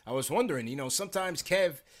row. I was wondering, sometimes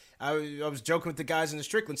Kev, I was joking with the guys in the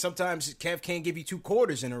Strickland, sometimes Kev can't give you 2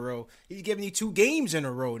 quarters in a row. He's giving you 2 games in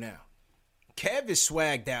a row now. Kev is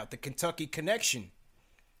swagged out, the Kentucky connection.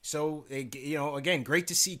 So, again, great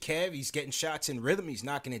to see Kev. He's getting shots in rhythm. He's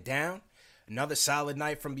knocking it down. Another solid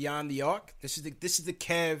night from beyond the arc. This is the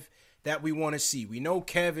Kev that we want to see. We know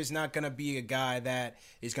Kev is not going to be a guy that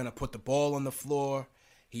is going to put the ball on the floor.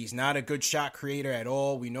 He's not a good shot creator at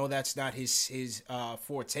all. We know that's not his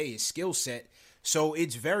forte, his skill set. So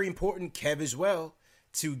it's very important, Kev, as well,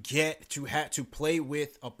 to play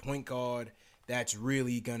with a point guard that's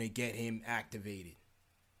really going to get him activated.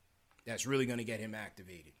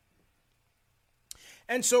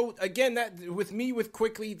 And so, again, that with me, with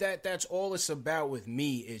Quickly, that's all it's about with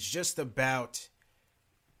me. It's just about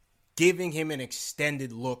giving him an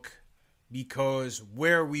extended look, because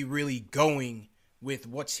where are we really going with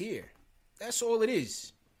what's here? That's all it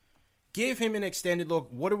is. Give him an extended look.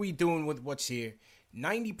 What are we doing with what's here?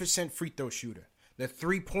 90% free throw shooter. The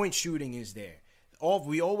 3-point shooting is there.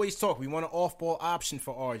 We always talk. We want an off-ball option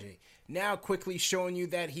for RJ. Now Quickly showing you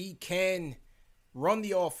that he can run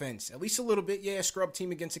the offense at least a little bit. Yeah, scrub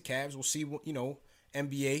team against the Cavs. We'll see.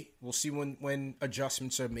 NBA. We'll see when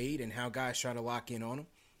adjustments are made and how guys try to lock in on him.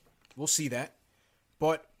 We'll see that.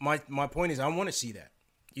 But my point is, I want to see that.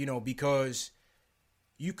 Because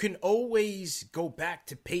you can always go back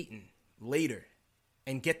to Peyton later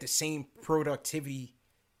and get the same productivity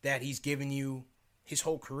that he's given you his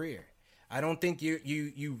whole career. I don't think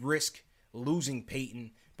you risk losing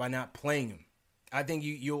Peyton by not playing him. I think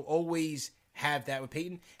you'll always have that with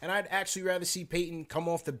Peyton, and I'd actually rather see Peyton come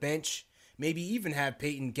off the bench, maybe even have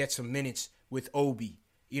Peyton get some minutes with Obi.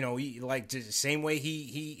 You know, like the same way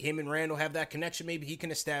him and Randall have that connection, maybe he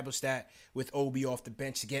can establish that with Obi off the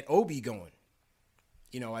bench to get Obi going.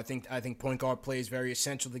 You know, I think point guard play is very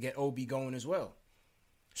essential to get Obi going as well.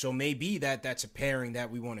 So maybe that's a pairing that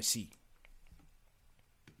we want to see.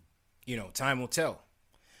 You know, time will tell.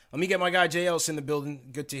 Let me get my guy Jay Ellis in the building.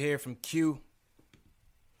 Good to hear from Q.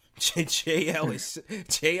 Jay Ellis.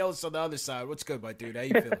 Jay Ellis on the other side. What's good, my dude? How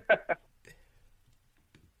you feeling?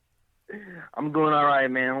 I'm doing all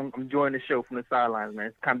right, man. I'm enjoying the show from the sidelines, man.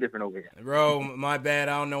 It's kind of different over here. Bro, my bad.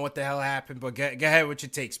 I don't know what the hell happened, but go ahead with your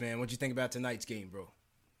takes, man. What you think about tonight's game, bro?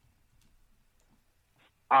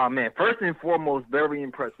 Man, first and foremost, very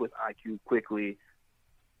impressed with IQ quickly.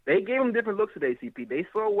 They gave him different looks today, CP. They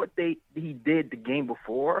saw what he did the game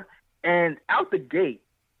before, and out the gate,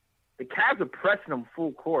 the Cavs were pressing him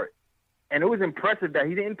full court. And it was impressive that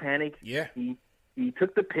he didn't panic. Yeah. He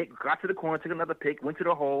took the pick, got to the corner, took another pick, went to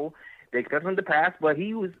the hole. They expected him to pass, but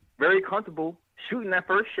he was very comfortable shooting that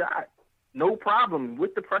first shot. No problem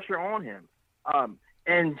with the pressure on him.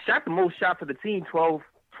 And shot the most shots for the team, 12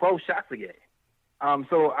 shots a game.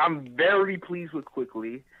 So I'm very pleased with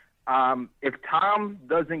quickly. If Tom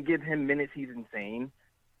doesn't give him minutes, he's insane.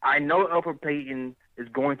 I know Elfrid Payton is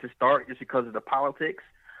going to start just because of the politics,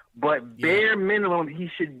 but bare minimum, he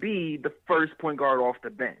should be the first point guard off the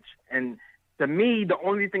bench. And to me, the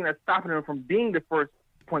only thing that's stopping him from being the first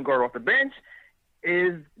point guard off the bench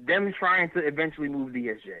is them trying to eventually move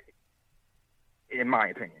DSJ, in my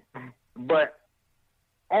opinion. But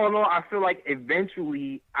all in all, I feel like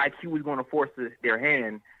eventually IQ is going to force their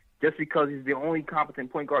hand just because he's the only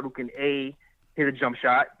competent point guard who can A, hit a jump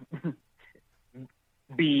shot,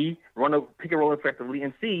 B, run a pick and roll effectively,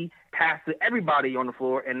 and C, pass to everybody on the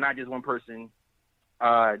floor and not just one person,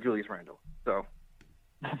 Julius Randle. So,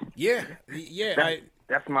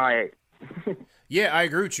 that's my. Yeah, I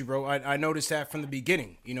agree with you, bro. I noticed that from the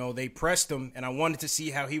beginning. You know, they pressed him, and I wanted to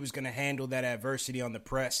see how he was going to handle that adversity on the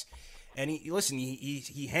press. And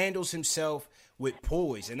he handles himself with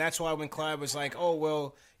poise, and that's why when Clyde was like, "Oh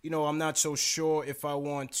well, you know, I'm not so sure if I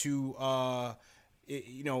want to,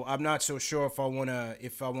 I'm not so sure if I want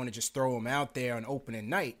to just throw him out there on opening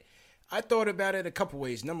night." I thought about it a couple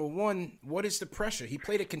ways. Number one, what is the pressure? He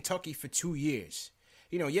played at Kentucky for 2 years.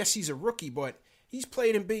 You know, yes, he's a rookie, but he's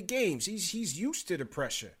played in big games. He's used to the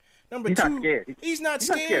pressure. Number two, not scared. He's not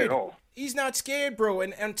scared at all. He's not scared, bro.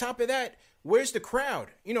 And on top of that, where's the crowd?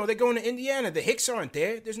 You know, they're going to Indiana. The Hicks aren't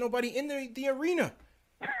there. There's nobody in the arena.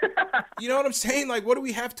 You know what I'm saying? Like, what do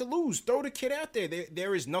we have to lose? Throw the kid out there.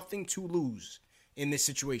 There is nothing to lose in this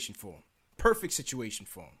situation for him. Perfect situation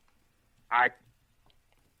for him. I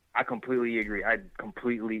completely agree.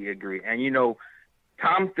 And, you know,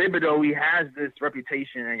 Tom Thibodeau, he has this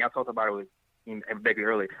reputation, and y'all talked about it with Becky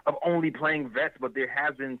earlier, of only playing vets, but there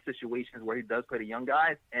has been situations where he does play the young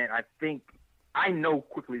guys, and I know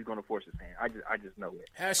quickly he's going to force his hand. I just know it.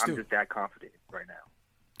 I'm just that confident right now.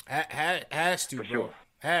 Has to, for bro. Sure.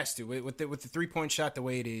 Has to. With the 3-point shot the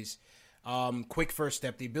way it is, quick first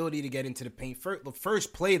step, the ability to get into the paint. The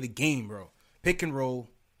first play of the game, bro. Pick and roll,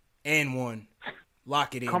 and one.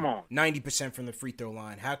 Lock it in. Come on. 90% from the free throw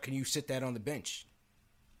line. How can you sit that on the bench?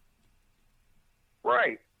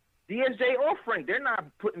 Right. DSJ or Frank, they're not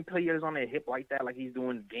putting players on their hip like that, like he's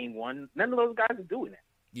doing game one. None of those guys are doing that.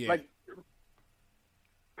 Yeah. Like,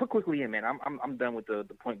 put quickly in, man. I'm done with the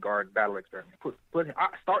point guard battle experiment.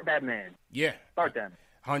 Start that man. Yeah. Start that man.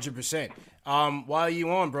 100%. While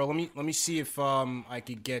you on, bro, let me see if I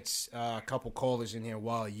could get a couple callers in here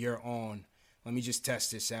while you're on. Let me just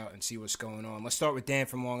test this out and see what's going on. Let's start with Dan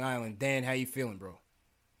from Long Island. Dan, how you feeling, bro?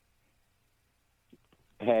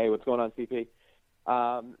 Hey, what's going on, CP?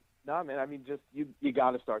 No, man, I mean, just you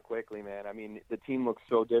got to start quickly, man. I mean, the team looks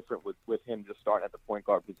so different with him just starting at the point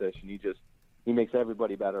guard position. He makes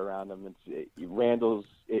everybody better around him. Randall's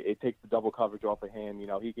it takes the double coverage off of him. You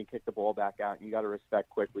know, he can kick the ball back out, and you got to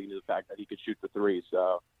respect quickly the fact that he could shoot the three.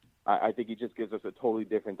 So I think he just gives us a totally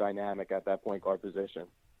different dynamic at that point guard position.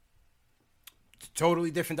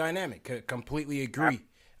 Totally different dynamic. Completely agree.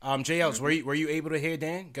 JLs, were you able to hear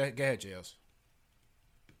Dan? Go ahead, JLs.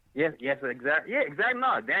 Yes, exactly. Yeah, exactly.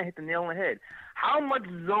 No, Dan hit the nail on the head. How much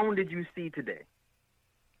zone did you see today?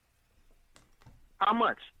 How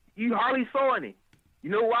much? You hardly saw any. You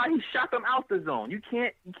know why? He shot them out the zone. You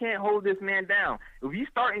can't hold this man down. If you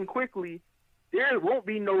starting quickly, there won't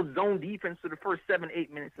be no zone defense for the first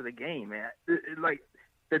 7-8 minutes of the game, man. Like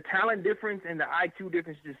the talent difference and the IQ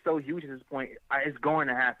difference is just so huge at this point. It's going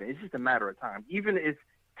to happen. It's just a matter of time. Even if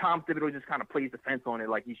Tom Thibodeau just kind of plays the fence on it,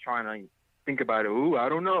 like he's trying to think about it. Ooh, I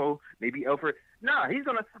don't know. Maybe Elfrid. Nah, he's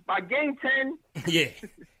gonna by game 10. Yeah,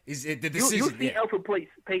 is it the decision? You'll see Elfrid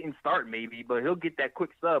Payton start maybe, but he'll get that quick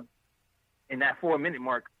sub in that 4-minute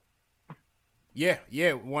mark. Yeah,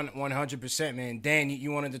 100%, man. Dan,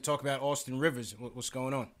 you wanted to talk about Austin Rivers. What's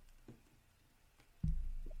going on?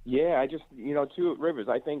 Yeah, I just, to Rivers,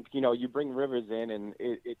 I think, you bring Rivers in and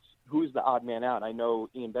it's who's the odd man out. I know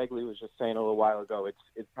Ian Begley was just saying a little while ago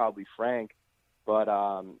it's probably Frank, but,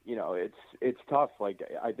 it's tough. Like,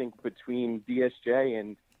 I think between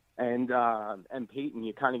DSJ and Peyton,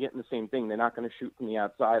 you're kind of getting the same thing. They're not going to shoot from the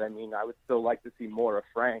outside. I mean, I would still like to see more of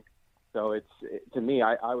Frank. So to me,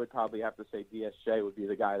 I would probably have to say DSJ would be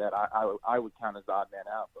the guy that I would count as odd man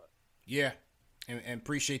out. But yeah, and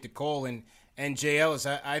appreciate the call. And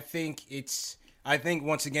JL, I think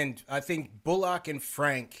once again, I think Bullock and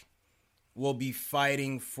Frank will be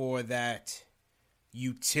fighting for that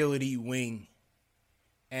utility wing.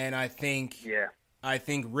 And I think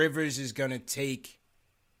Rivers is going to take,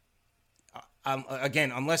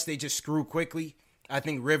 again, unless they just screw quickly, I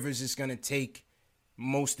think Rivers is going to take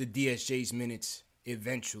most of DSJ's minutes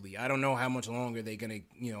eventually. I don't know how much longer they're going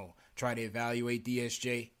to, try to evaluate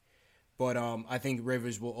DSJ. But I think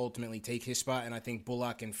Rivers will ultimately take his spot, and I think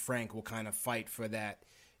Bullock and Frank will kind of fight for that,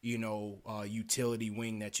 utility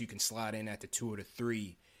wing that you can slot in at the 2 or the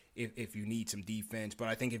 3 if you need some defense. But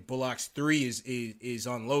I think if Bullock's 3 is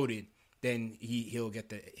unloaded, then he'll get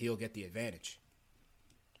the advantage.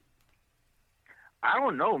 I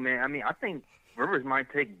don't know, man. I mean, I think Rivers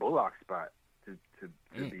might take Bullock's spot.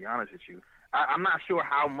 To be honest with you, I'm not sure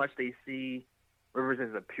how much they see Rivers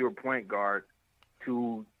as a pure point guard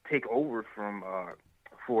to take over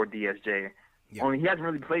for DSJ. Yeah. Only he hasn't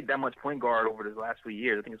really played that much point guard over the last few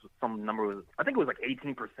years. I think it was like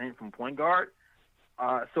 18% from point guard.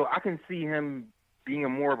 So I can see him being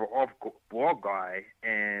more of an off-ball guy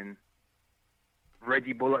and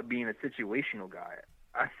Reggie Bullock being a situational guy.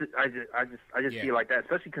 I just feel like that,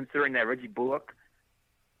 especially considering that Reggie Bullock,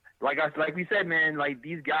 like we said, man, like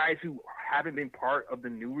these guys who haven't been part of the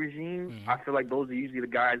new regime, I feel like those are usually the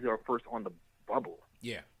guys that are first on the bubble.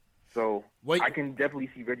 Yeah. So I can definitely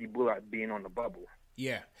see Reggie Bullock being on the bubble.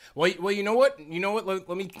 Yeah. Well, you know what?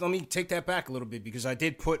 Let me take that back a little bit because I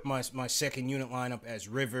did put my second unit lineup as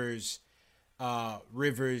Rivers,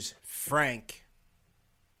 Frank,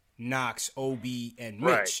 Knox, Obi, and Mitch,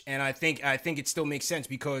 right. And I think it still makes sense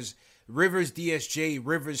because Rivers, DSJ,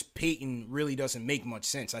 Rivers, Peyton really doesn't make much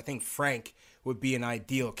sense. I think Frank would be an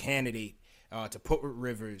ideal candidate to put with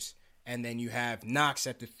Rivers, and then you have Knox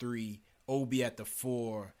at the 3, Obi at the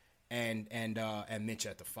 4, and Mitch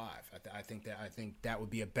at the 5. I think that would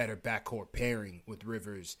be a better backcourt pairing with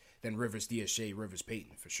Rivers than Rivers, DSJ, Rivers,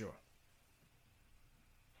 Peyton for sure.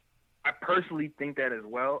 I personally think that as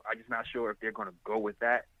well. I'm just not sure if they're going to go with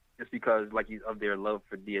that, just because of their love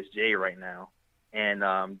for DSJ right now, and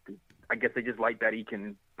I guess they just like that he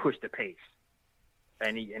can push the pace,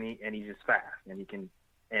 and he's just fast, and he can.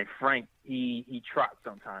 And Frank, he trots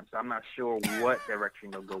sometimes, so I'm not sure what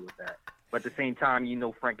direction they'll go with that. But at the same time,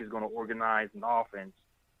 Frank is going to organize an offense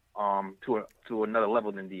to another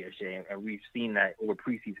level than DSJ, and we've seen that over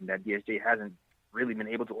preseason that DSJ hasn't really been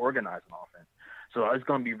able to organize an offense. So it's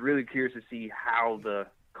going to be really curious to see how the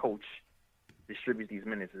coach distributes these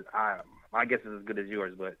minutes. My guess is as good as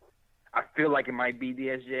yours, but I feel like it might be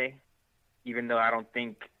DSJ, even though I don't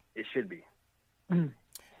think it should be.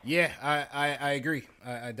 Yeah, I agree.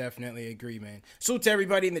 I definitely agree, man. So to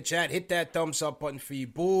everybody in the chat, hit that thumbs up button for you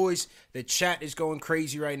boys. The chat is going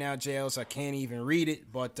crazy right now, JLs. I can't even read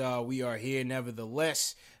it, but we are here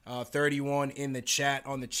nevertheless. 31 in the chat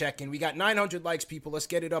on the check-in. We got 900 likes, people. Let's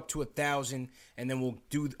get it up to 1,000, and then we'll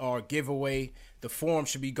do our giveaway. The form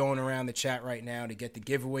should be going around the chat right now to get the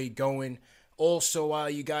giveaway going. Also, while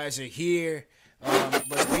you guys are here,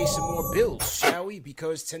 let's pay some more bills, shall we?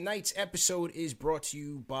 Because tonight's episode is brought to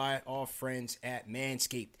you by our friends at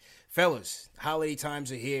Manscaped. Fellas, holiday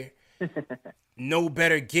times are here. No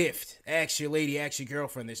better gift. Ask your lady, ask your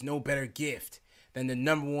girlfriend. There's no better gift than the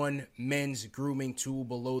 #1 men's grooming tool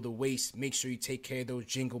below the waist. Make sure you take care of those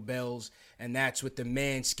jingle bells, and that's with the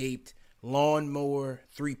Manscaped Lawnmower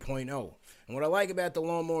 3.0. And what I like about the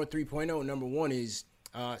Lawnmower 3.0, #1 is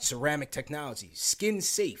ceramic technology, skin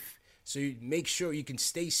safe. So you make sure you can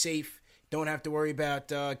stay safe. Don't have to worry about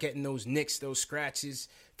getting those nicks, those scratches.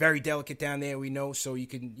 Very delicate down there, we know. So you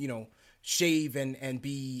can, shave and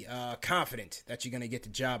be confident that you're going to get the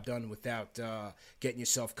job done without getting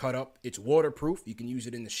yourself cut up. It's waterproof. You can use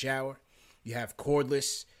it in the shower. You have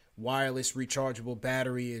cordless wireless rechargeable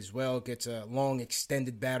battery as well. Gets a long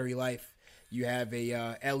extended battery life. You have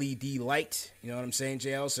a LED light, you know what I'm saying,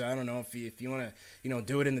 JL? So I don't know if you want to,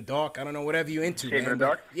 do it in the dark. I don't know, whatever you're into, Shave man. in the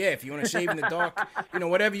dark? Yeah, if you want to shave in the dark,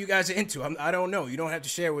 whatever you guys are into. I don't know. You don't have to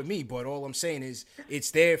share with me, but all I'm saying is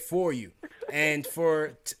it's there for you. And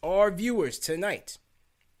for our viewers tonight,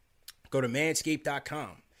 go to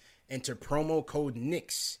manscaped.com, enter promo code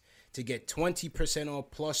Knicks to get 20%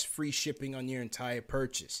 off plus free shipping on your entire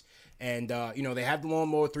purchase. And, they have the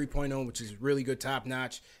Lawnmower 3.0, which is really good, top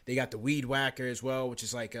notch. They got the Weed Whacker as well, which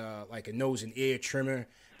is like a nose and ear trimmer.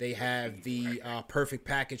 They have the Perfect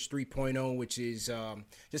Package 3.0, which is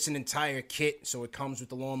just an entire kit. So it comes with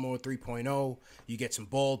the Lawnmower 3.0. You get some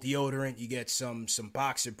ball deodorant. You get some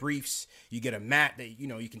boxer briefs. You get a mat that,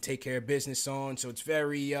 you can take care of business on. So it's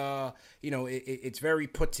very, it's very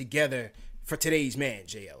put together for today's man,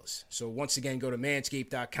 JLs. So once again, go to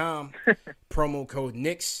manscaped.com, promo code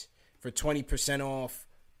Knicks for 20% off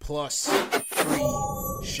plus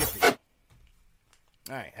free shipping.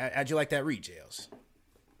 All right, how'd you like that read, JLs?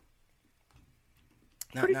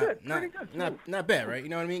 Pretty good. Not bad, right? You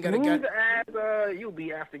know what I mean? Smooth as you'll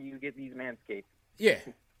be after you get these Manscaped.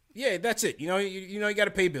 Yeah, that's it. You got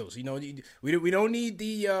to pay bills. We don't need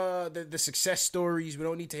the success stories. We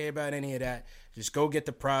don't need to hear about any of that. Just go get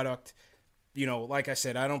the product. Like I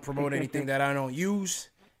said, I don't promote anything that I don't use,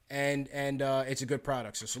 and it's a good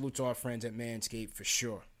product. So salute to our friends at Manscaped for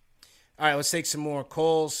sure. All right, let's take some more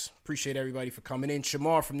calls. Appreciate everybody for coming in.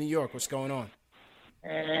 Shamar from New York, what's going on?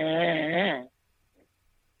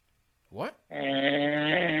 What? All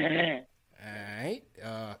right.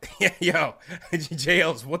 Yo,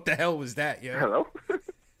 JLs, what the hell was that, yo? Hello?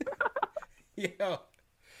 Yo.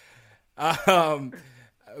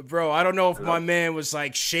 Bro, I don't know if my man was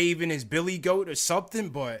like shaving his billy goat or something,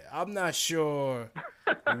 but I'm not sure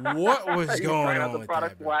what was going on with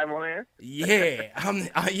that, bro. Yeah,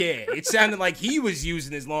 it sounded like he was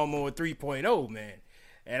using his Lawnmower 3.0, man.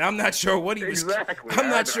 And I'm not sure what he was. Exactly. I'm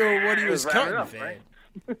not sure what he was cutting, enough, man.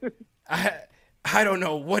 Right? I don't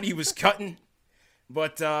know what he was cutting,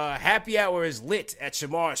 but happy hour is lit at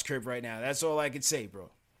Shamar's crib right now. That's all I can say, bro.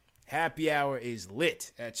 Happy hour is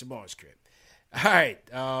lit at Shamar's crib. All right,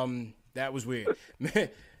 that was weird.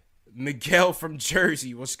 Miguel from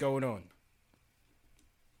Jersey, what's going on?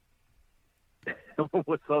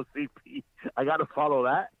 What's up, CP? I got to follow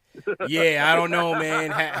that. Yeah, I don't know,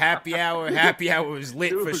 man. Happy hour was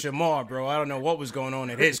lit for Shamar, bro. I don't know what was going on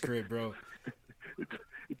at his crib, bro.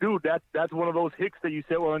 Dude, that's one of those hicks that you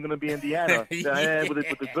said were going to be Indiana. Yeah. with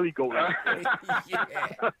the Billy goat.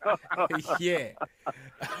 Yeah.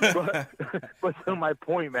 But to my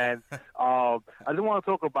point, man, I just want to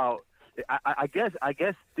talk about. I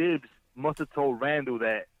guess Tibbs must have told Randall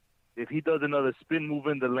that if he does another spin move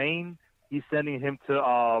in the lane, he's sending him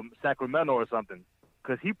to Sacramento or something.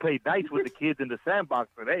 Because he played nice with the kids in the sandbox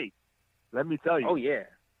today. Let me tell you. Oh yeah.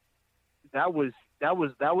 That was.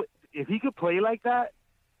 If he could play like that,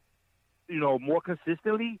 more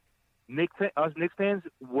consistently, us Knicks fans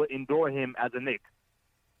would endure him as a Knick.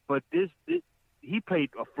 But he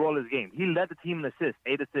played a flawless game. He led the team in assists,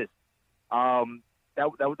 8 assists.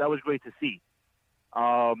 That was great to see.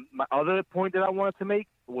 My other point that I wanted to make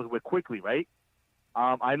was with Quickly, right?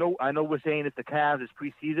 I know we're saying it's the Cavs, it's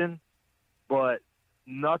preseason, but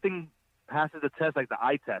nothing passes the test like the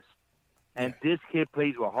eye test. And this kid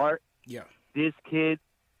plays with heart. Yeah. This kid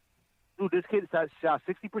shot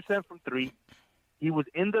 60% from 3. He was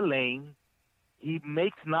in the lane. He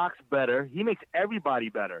makes Knox better. He makes everybody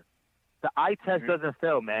better. The eye test doesn't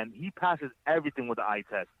fail, man. He passes everything with the eye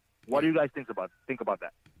test. What do you guys think about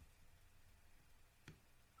that?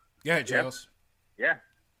 Yeah, Giles. Yeah,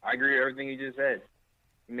 I agree with everything you just said.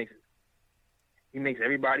 He makes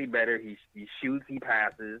everybody better. He shoots. He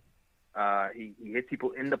passes. He hits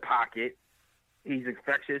people in the pocket. He's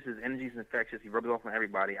infectious. His energy's infectious. He rubs off on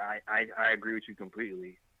everybody. I agree with you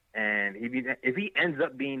completely. And if he ends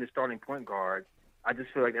up being the starting point guard, I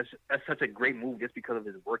just feel like that's such a great move just because of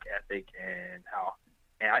his work ethic and how.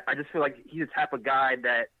 And I just feel like he's the type of guy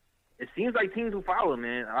that it seems like teams will follow him,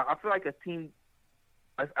 man. I feel like a team.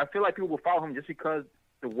 I feel like people will follow him just because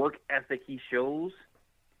the work ethic he shows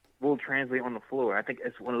will translate on the floor. I think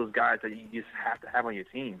it's one of those guys that you just have to have on your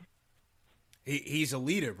team. He's a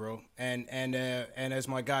leader, bro, and as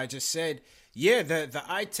my guy just said, yeah, the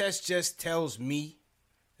eye test just tells me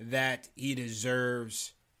that he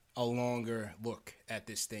deserves a longer look at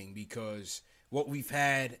this thing because what we've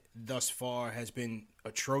had thus far has been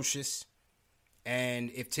atrocious.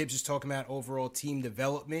 And if Tibbs is talking about overall team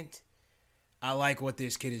development, I like what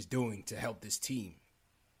this kid is doing to help this team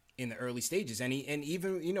in the early stages, and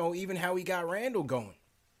even how he got Randall going.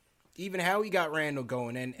 even how he got Randall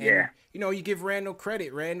going. And you give Randall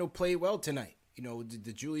credit. Randall played well tonight.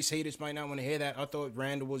 The Julius haters might not want to hear that. I thought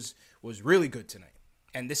Randall was really good tonight.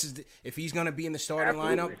 And this is if he's going to be in the starting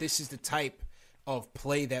lineup, this is the type of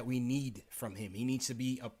play that we need from him. He needs to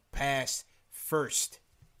be a pass first,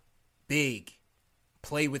 big,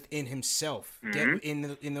 play within himself, get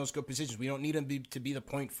in those good positions. We don't need him to be the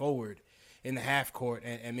point forward in the half court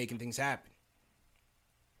and making things happen.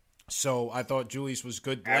 So I thought Julius was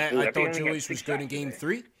good. I thought Julius was good in Game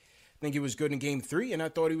 3. I think he was good in Game 3, and I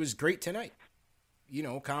thought he was great tonight.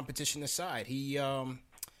 Competition aside, he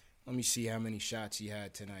let me see how many shots he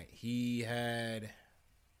had tonight. He had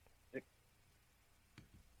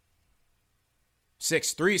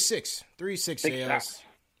 3 6 ALs,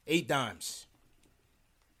 8 dimes.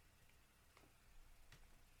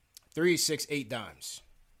 3 6 8 dimes.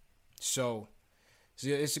 So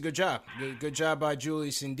it's a good job. Good job by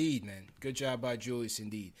Julius indeed, man. Good job by Julius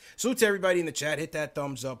indeed. Salute to everybody in the chat. Hit that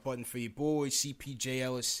thumbs up button for your boy CPJ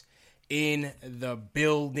Ellis in the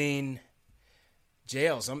building.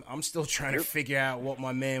 JLs, I'm still trying to figure out what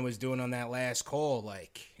my man was doing on that last call.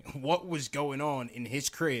 Like, what was going on in his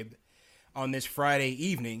crib on this Friday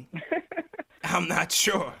evening? I'm not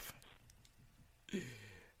sure.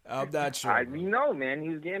 Man. He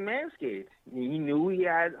was getting manscaped. He knew he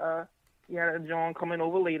had a John coming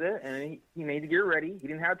over later, and he made to get ready. He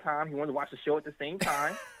didn't have time. He wanted to watch the show at the same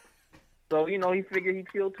time. So, he figured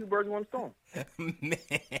he'd kill 2 birds with 1 stone.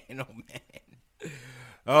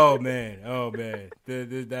 Oh, man.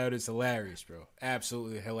 That is hilarious, bro.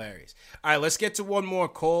 Absolutely hilarious. All right, let's get to one more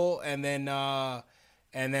call, and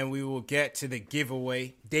then we will get to the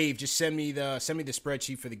giveaway. Dave, just send me the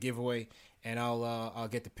spreadsheet for the giveaway, and I'll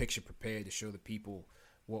get the picture prepared to show the people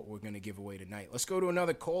what we're gonna give away tonight. Let's go to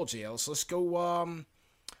another call, JL. So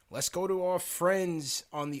let's go to our friends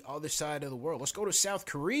on the other side of the world. Let's go to South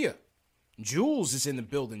Korea. Jules is in the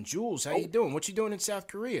building. Jules, how you doing? What you doing in South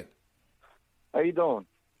Korea? How you doing?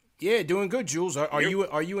 Yeah, doing good, Jules. Are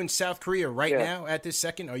you in South Korea right now at this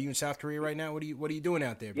second? Are you in South Korea right now? What are you doing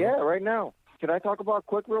out there, bro? Yeah, right now. Can I talk about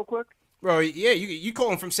real quick? Bro, yeah, you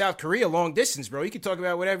calling from South Korea long distance, bro. You can talk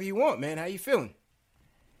about whatever you want, man. How you feeling?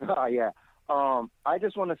 Yeah. I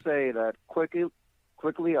just want to say that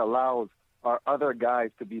quickly allows our other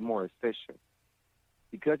guys to be more efficient.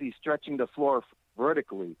 Because he's stretching the floor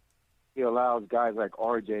vertically, he allows guys like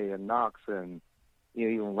RJ and Knox and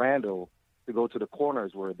even Randall to go to the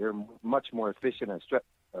corners where they're much more efficient at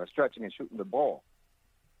stretching and shooting the ball.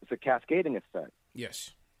 It's a cascading effect.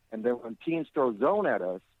 Yes. And then when teams throw zone at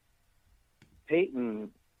us,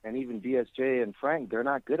 Peyton and even DSJ and Frank, they're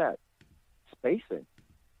not good at spacing.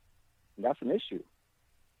 And that's an issue.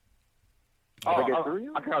 I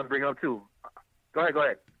kind of bring it up too. Go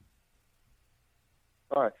ahead.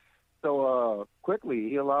 All right. So quickly,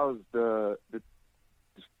 he allows the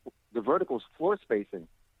vertical floor spacing,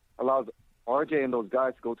 allows RJ and those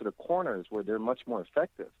guys to go to the corners where they're much more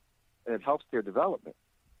effective, and it helps their development.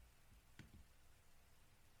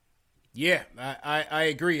 Yeah, I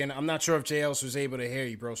agree, and I'm not sure if JLS was able to hear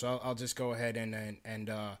you, bro. So I'll just go ahead and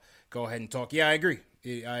go ahead and talk. Yeah, I agree.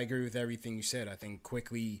 I agree with everything you said. I think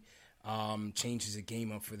quickly changes the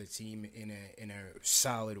game up for the team in a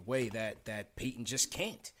solid way that Peyton just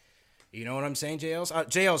can't. You know what I'm saying, JLS?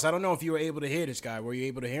 JLS, I don't know if you were able to hear this guy. Were you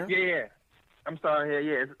able to hear him? Yeah. I'm sorry.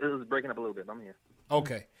 Yeah, it was breaking up a little bit. I'm here.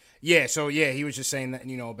 Okay. Yeah, so he was just saying that,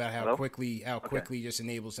 about how quickly just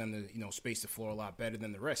enables them to, space the floor a lot better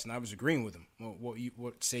than the rest, and I was agreeing with him.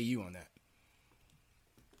 What say you on that?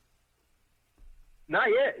 Not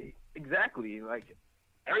yet. Exactly. Like,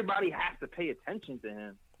 everybody has to pay attention to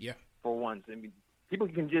him. Yeah. For once. I mean, people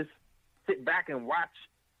can just sit back and watch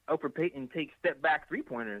Elfrid Payton take step-back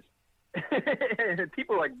three-pointers.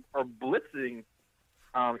 People are blitzing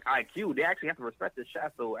IQ. They actually have to respect his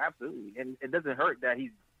shot, so absolutely. And it doesn't hurt that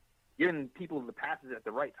he's giving people the passes at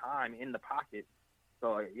the right time in the pocket.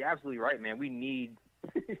 So you're absolutely right, man. We need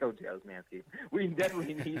Jazz Manscaped. We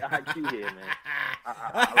definitely need IQ here, man.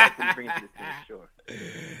 I like what you bring to this team, sure.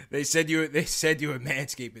 They said you were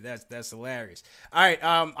Manscaped. That's hilarious. All right,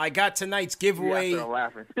 I got tonight's giveaway. Yeah, I'm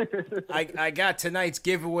laughing. I got tonight's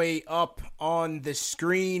giveaway up on the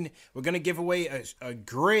screen. We're gonna give away a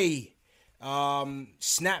gray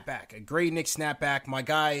snapback, a gray Knicks snapback. My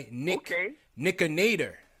guy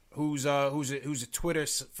Nickinator, who's a Twitter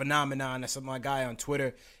phenomenon. That's my guy on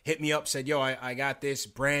Twitter. Hit me up, said, "Yo, I got this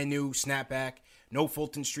brand new snapback. No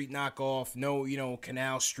Fulton Street knockoff. No,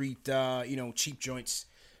 Canal Street, cheap joints.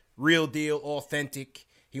 Real deal, authentic."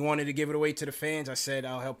 He wanted to give it away to the fans. I said,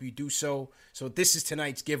 "I'll help you do so." So this is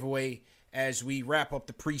tonight's giveaway as we wrap up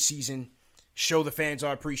the preseason. show the fans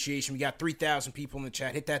our appreciation. We got 3,000 people in the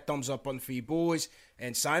chat. Hit that thumbs up button for you boys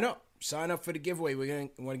and sign up. Sign up for the giveaway.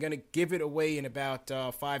 We're gonna give it away in about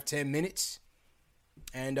 5-10 minutes,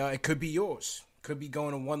 and it could be yours. Could be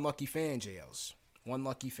going to one lucky fan, JLs. One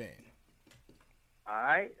lucky fan. All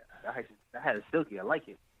right. I had a silky. I like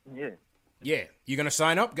it. Yeah. Yeah. You gonna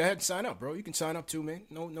sign up? Go ahead and sign up, bro. You can sign up too, man.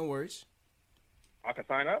 No worries. I can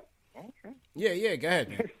sign up? Okay. Yeah, go ahead,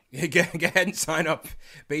 man. Go ahead and sign up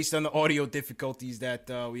based on the audio difficulties that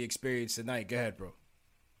we experienced tonight. Go ahead, bro.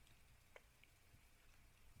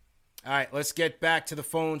 All right, let's get back to the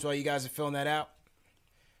phones while you guys are filling that out.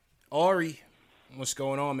 Ari, what's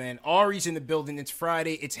going on, man? Ari's in the building. It's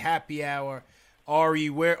Friday. It's happy hour. Ari,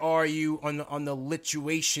 where are you on the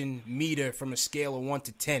lituation meter from a scale of 1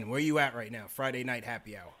 to 10? Where are you at right now? Friday night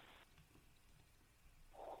happy hour.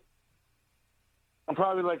 I'm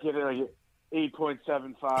probably like at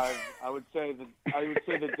 8.75. I would say the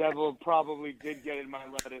devil probably did get in my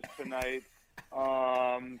lettuce tonight.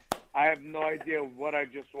 I have no idea what I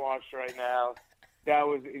just watched right now. That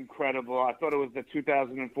was incredible. I thought it was the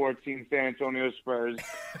 2014 San Antonio Spurs.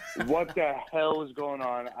 What the hell is going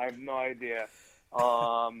on? I have no idea.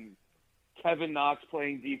 Kevin Knox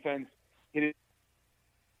playing defense. Hit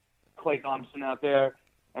Klay Thompson out there.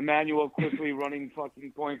 Emmanuel quickly running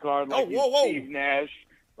fucking point guard like Steve Nash.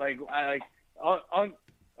 All right,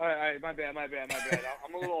 my bad.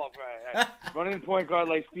 I'm a little off. All right. Running point guard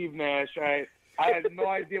like Steve Nash. All right. I had no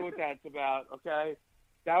idea what that's about. Okay,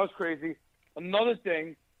 that was crazy. Another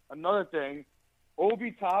thing.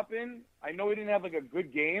 Obi Toppin. I know he didn't have like a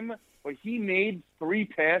good game, but he made 3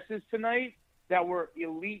 passes tonight that were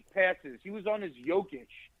elite passes. He was on his Jokic.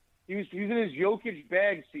 He was in his Jokic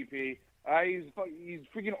bag. CP. He's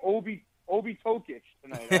freaking Obi Tokic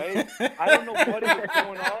tonight. Right? I don't know what was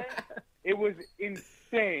going on. It was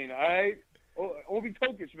insane. All right, Obi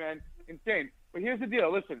Tokic, man, insane. But here's the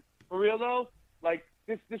deal. Listen, for real though. Like,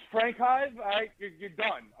 this Frank Hive, all right, you're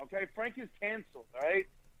done, okay? Frank is canceled, all right?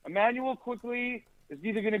 Emmanuel quickly is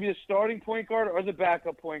either going to be the starting point guard or the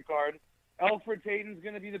backup point guard. Alfred Tatum's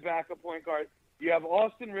going to be the backup point guard. You have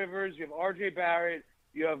Austin Rivers, you have R.J. Barrett,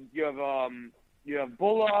 you have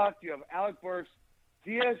Bullock, you have Alec Burks.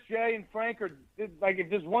 DSJ and Frank are, like, if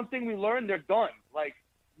there's one thing we learned, they're done. Like,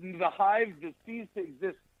 the Hive just ceased to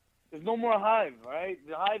exist. There's no more Hive, all right?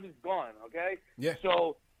 The Hive is gone, okay? Yeah.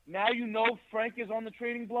 So now you know Frank is on the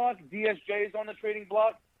trading block. DSJ is on the trading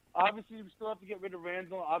block. Obviously, we still have to get rid of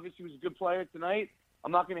Randall. Obviously, he was a good player tonight.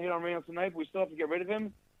 I'm not going to hit on Randall tonight, but we still have to get rid of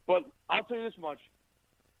him. But I'll tell you this much.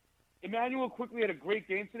 Emmanuel quickly had a great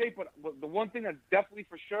game today, but the one thing that's definitely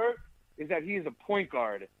for sure is that he is a point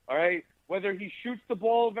guard, all right? Whether he shoots the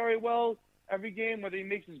ball very well every game, whether he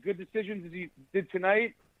makes as good decisions as he did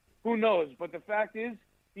tonight, who knows? But the fact is,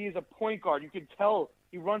 he is a point guard. You can tell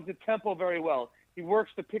he runs the tempo very well. He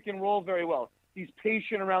works the pick and roll very well. He's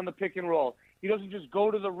patient around the pick and roll. He doesn't just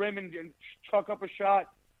go to the rim and chuck up a shot.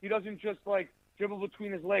 He doesn't just, like, dribble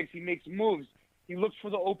between his legs. He makes moves. He looks for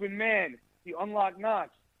the open man. He unlocked Knox.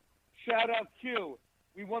 Shout out Q.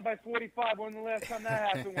 We won by 45. When the last time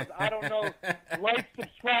that happened was, I don't know. Like,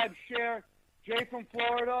 subscribe, share. Jay from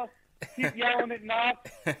Florida. Keep yelling at Knox.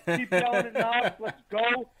 Keep yelling at Knox. Let's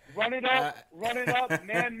go. Run it up.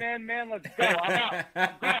 Man. Let's go. I'm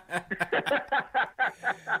out.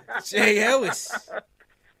 Jay Ellis.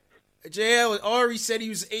 Ari said he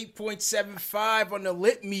was 8.75 on the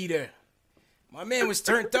lit meter. My man was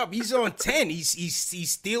turned up. He's on 10. He's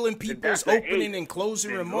stealing people's opening and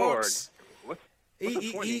closing remarks.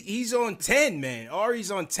 He's on 10, man. Ari's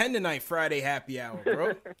on 10 tonight, Friday happy hour,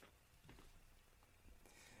 bro.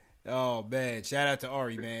 Oh, man. Shout out to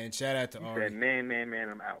Ari, man. Shout out to Ari. Said, man,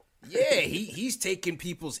 I'm out. Yeah, he's taking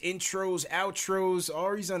people's intros, outros.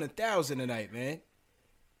 Ari's on 1,000 tonight, man.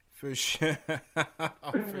 For sure. For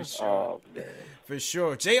sure. Oh, man. For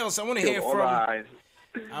sure. JLs, I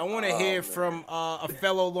want to hear from a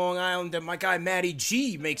fellow Long Islander. My guy Matty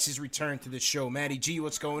G makes his return to the show. Matty G,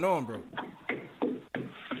 what's going on, bro?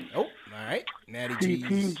 Oh, all right. Matty G.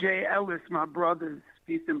 CPJ Ellis, my brothers.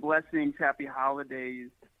 Peace and blessings. Happy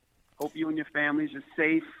holidays. Hope you and your families are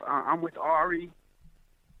safe. I'm with Ari.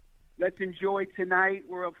 Let's enjoy tonight.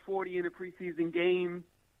 We're up 40 in a preseason game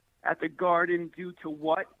at the Garden due to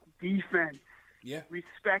what? Defense. Yeah.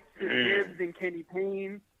 Respect to Gibbs and Kenny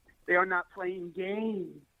Payne. They are not playing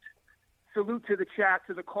games. Salute to the chat,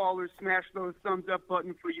 to the callers. Smash those thumbs up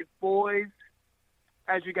button for your boys.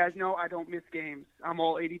 As you guys know, I don't miss games. I'm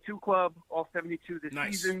all 82 club, all 72 this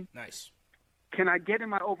season. Nice. Can I get in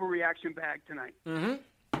my overreaction bag tonight? Mm-hmm.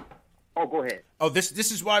 Oh, go ahead. Oh,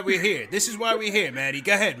 this is why we're here. This is why we're here, Maddie.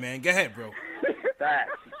 Go ahead, man. Go ahead, bro.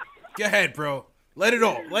 Go ahead, bro. Let it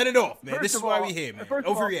off, man. First This is of why all- we here, man. first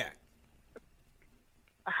of all, Overreact.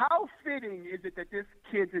 How fitting is it that this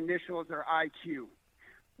kid's initials are IQ?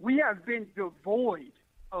 We have been devoid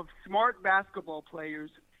of smart basketball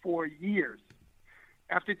players for years.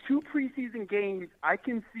 After 2 preseason games, I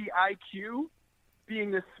can see IQ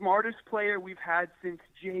being the smartest player we've had since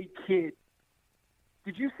Jay Kidd.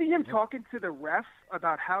 Did you see him talking to the ref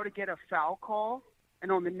about how to get a foul call,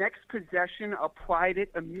 and on the next possession applied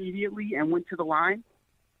it immediately and went to the line?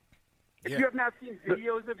 If you have not seen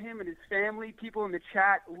videos of him and his family, people in the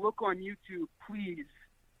chat, look on YouTube, please.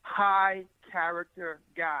 High character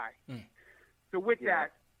guy. So with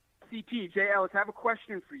that, CP, J. Ellis, I have a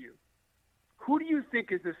question for you. Who do you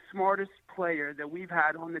think is the smartest player that we've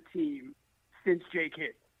had on the team since Jay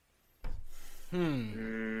Kidd?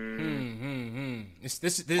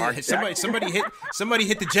 Somebody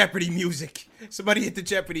hit the Jeopardy music. Somebody hit the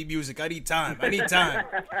Jeopardy music. I need time.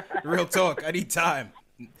 Real talk. I need time.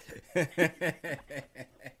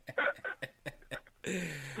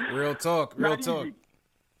 Real talk. Easy.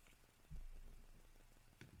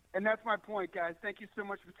 And that's my point, guys. Thank you so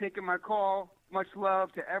much for taking my call. Much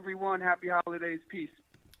love to everyone. Happy holidays. Peace.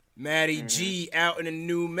 Matty G out in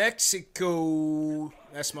New Mexico.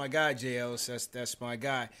 That's my guy, JLs. That's my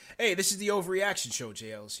guy. Hey, this is the Overreaction Show,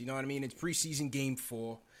 JLs. You know what I mean? It's preseason game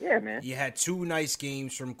 4. Yeah, man. You had 2 nice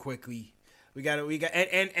games from Quickly. We got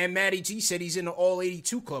and Matty G said he's in the All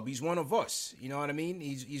 82 club. He's one of us. You know what I mean?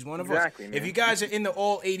 He's one of us. Man. If you guys are in the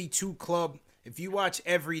All 82 club, if you watch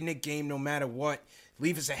every Knick game, no matter what,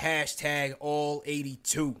 leave us a hashtag All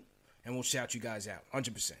 82, and we'll shout you guys out.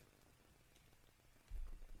 100%.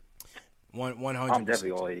 100%. I'm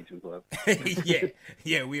definitely All 82 club.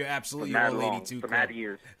 yeah, we are absolutely All All 82 for club. mad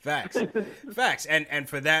years. Facts. And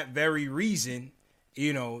for that very reason,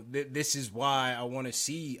 you know, this is why I want to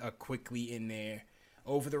see a Quickly in there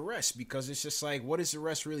over the rest, because it's just like, what is the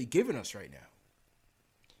rest really giving us right now?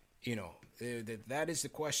 You know, that is the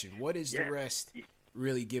question. What is the rest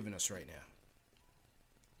really giving us right now?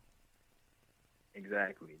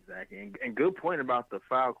 Exactly. And good point about the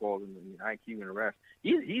foul calls and the IQ and the rest.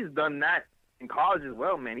 He's done that in college as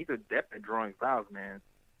well, man. He's adept at drawing fouls, man.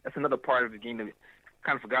 That's another part of the game that we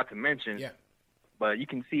kind of forgot to mention. Yeah. But you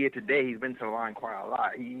can see it today. He's been to the line quite a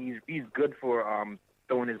lot. He's good for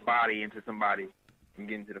throwing his body into somebody and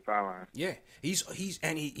getting to the foul line. Yeah, he's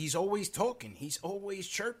always talking. He's always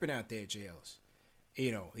chirping out there, JLs.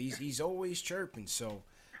 You know, he's always chirping. So,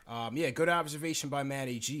 good observation by Matt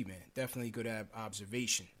AG, man. Definitely good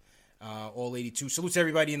observation. All 82. Salutes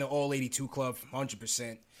everybody in the All 82 club,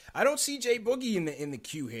 100%. I don't see Jay Boogie in the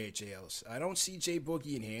queue here, JLs. I don't see Jay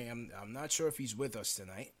Boogie in here. I'm not sure if he's with us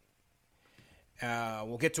tonight.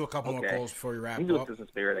 We'll get to a couple more calls before we wrap up. He's with us in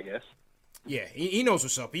spirit, I guess. Yeah, he knows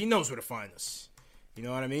what's up. He knows where to find us. You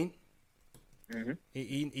know what I mean? Mm-hmm.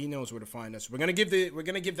 He knows where to find us. We're gonna give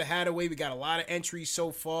the hat away. We got a lot of entries so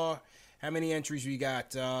far. How many entries we got?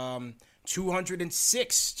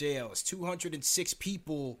 206 JLs. 206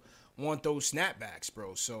 people want those snapbacks,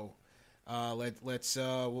 bro. So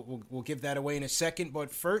we'll give that away in a second. But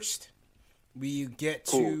first, we get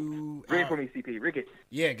to read for me, CP. Rick it.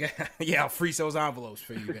 Yeah. I'll freeze those envelopes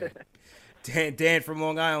for you, man. Dan from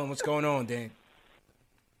Long Island. What's going on, Dan?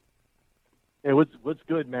 Hey, what's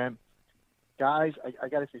good, man? Guys, I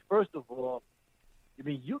gotta say, first of all, I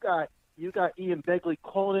mean, you got Ian Begley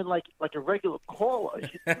calling in like a regular caller.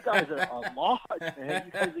 You guys are large, man.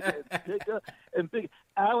 You guys are getting bigger and bigger.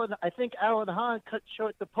 I think Alan Hahn cut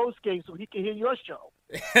short the post game so he can hear your show.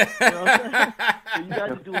 You know what I'm saying? So you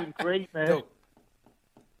guys are doing great, man. Dope.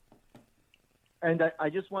 And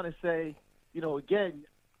I just want to say, you know, again,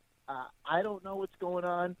 I don't know what's going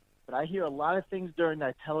on, but I hear a lot of things during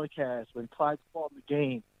that telecast when Clyde's calling the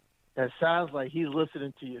game that sounds like he's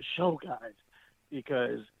listening to your show, guys,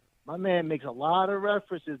 because my man makes a lot of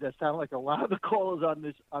references that sound like a lot of the callers on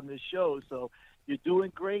this show. So you're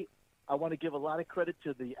doing great. I want to give a lot of credit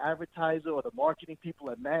to the advertiser or the marketing people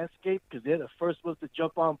at Manscaped, because they're the first ones to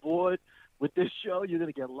jump on board with this show. You're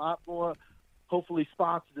going to get a lot more, hopefully,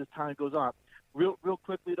 sponsors as time goes on. Real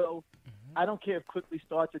quickly, though, I don't care if Quickly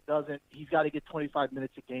starts or doesn't. He's got to get 25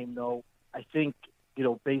 minutes a game, though. I think, you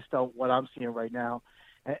know, based on what I'm seeing right now.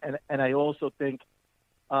 And I also think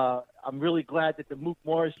I'm really glad that the Mook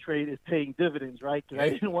Morris trade is paying dividends, right? Because I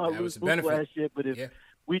didn't want to lose Mook last year, but if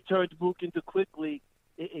we turned Mook into Quickly,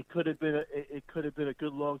 it could have been a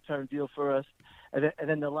good long-term deal for us. And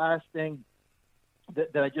then the last thing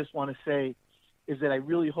that I just want to say is that I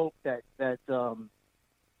really hope that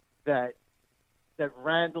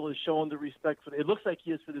Randall is showing the respect for it. It looks like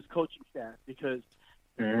he is for this coaching staff, because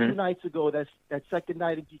 2 nights ago, that second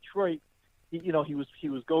night in Detroit, he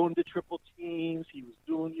was going to triple teams. He was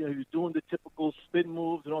doing the typical spin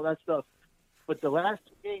moves and all that stuff. But the last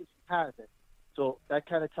 2 games he hasn't. So that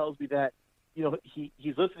kind of tells me that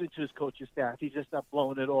he's listening to his coaching staff. He's just not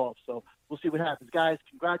blowing it off. So we'll see what happens, guys.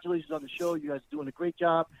 Congratulations on the show. You guys are doing a great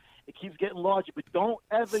job. It keeps getting larger, but don't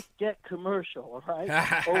ever get commercial. All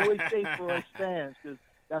right, always stay for us fans because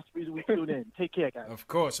that's the reason we tune in. Take care, guys. Of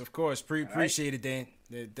course. Appreciate it, Dan.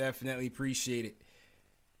 Definitely appreciate it.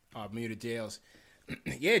 Muted JLs.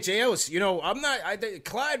 Yeah, JLs.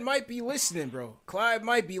 Clyde might be listening, bro. Clyde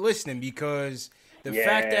might be listening because the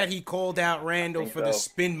fact that he called out Randall for the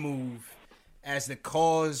spin move as the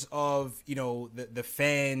cause of the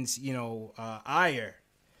fans ire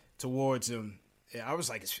towards him. I was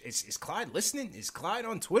like, is Clyde listening? Is Clyde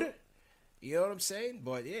on Twitter? You know what I'm saying?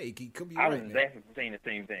 But yeah, he could be. I right, was man. saying the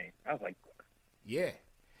same thing. I was like, yeah,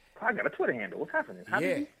 Clyde got a Twitter handle. What's happening?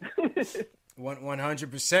 Yeah.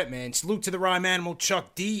 100%, man. Salute to the rhyme animal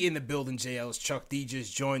Chuck D in the building. JL's Chuck D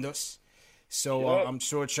just joined us, so I'm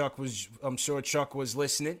sure Chuck was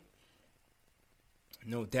listening.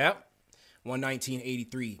 No doubt.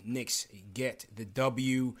 119.83 Knicks get the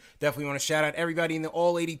W. Definitely want to shout out everybody in the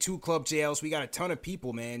All 82 Club, JLs. We got a ton of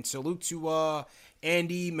people, man. Salute to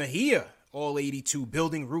Andy Mejia, All 82,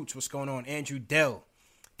 Building Roots. What's going on? Andrew Dell,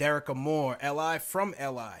 Derica Moore, Li from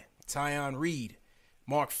Li, Tyon Reed,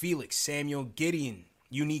 Mark Felix, Samuel Gideon,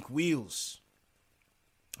 Unique Wheels.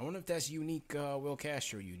 I wonder if that's Unique Will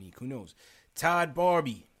Castro unique. Who knows? Todd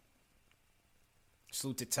Barbie.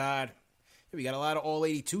 Salute to Todd. Yeah, we got a lot of All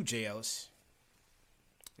 82 JLs.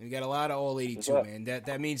 We got a lot of All 82, man.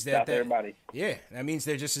 That means that everybody. Yeah, that means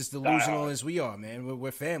they're just as delusional as we are, man.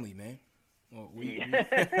 We're family, man. Well,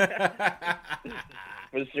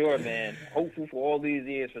 for sure, man. Hopeful for all these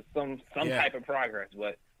years for some type of progress,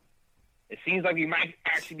 but it seems like we might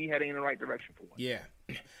actually be heading in the right direction for one. Yeah.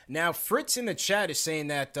 Now Fritz in the chat is saying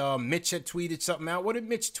that Mitch had tweeted something out. What did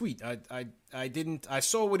Mitch tweet? I didn't. I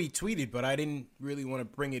saw what he tweeted, but I didn't really want to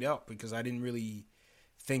bring it up because I didn't really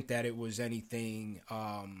think that it was anything,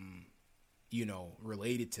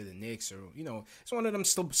 related to the Knicks or it's one of them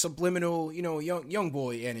subliminal, young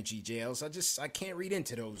boy energy jails. I can't read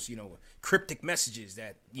into those, cryptic messages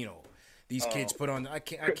that these kids put on. I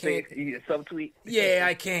can't. Subtweet. Yeah,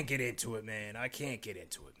 I can't get into it, man. I just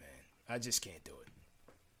can't do it. I just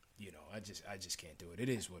can't do it. It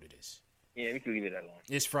is what it is. Yeah, we can leave it alone.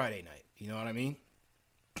 It's Friday night. You know what I mean?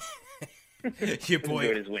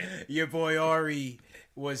 Your boy Ari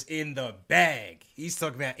was in the bag. He's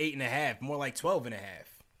talking about 8.5, more like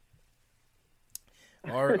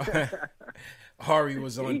 12.5. Ari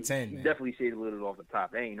was on 10. He man. definitely shaded a little off the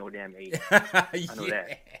top. That ain't no damn 8. I know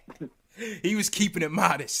that. He was keeping it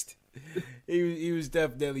modest. He was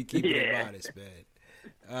definitely keeping it modest, man.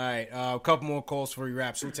 All right, a couple more calls for we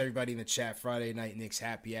wrap. Salute to everybody in the chat. Friday Night Knicks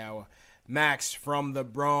Happy Hour. Max from the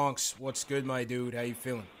Bronx. What's good, my dude? How you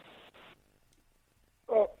feeling?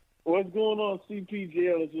 What's going on,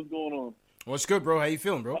 CPJL? What's going on? What's good, bro? How you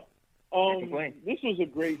feeling, bro? This was a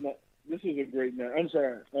great night. I'm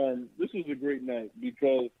sorry. This is a great night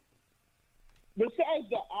because besides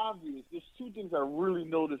the obvious, there's two things I really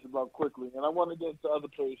noticed about Quickly, and I want to get into other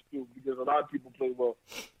players too because a lot of people play well.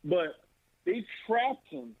 But they trapped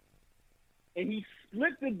him, and he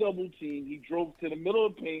split the double team. He drove to the middle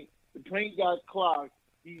of the paint. The paint got clogged.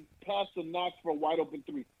 He passed the Knox for a wide open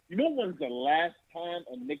three. You know when's the last time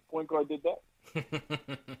a Knicks point guard did that?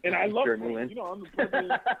 And I love Frank. I'm the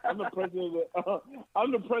president.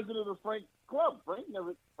 I'm the president of the Frank Club. Frank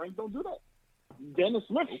don't do that. Dennis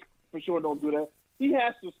Smith for sure don't do that. He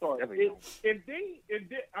has to start. If they,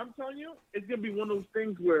 I'm telling you, it's gonna be one of those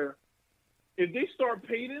things where if they start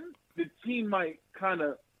Payton, the team might kind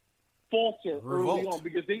of falter early on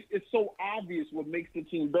because it's so obvious what makes the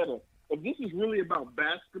team better. If this is really about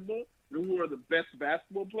basketball, and who are the best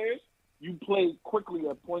basketball players, you play Quickly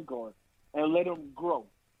at point guard and let him grow.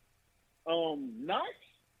 Knox,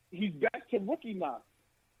 he's back to rookie Knox.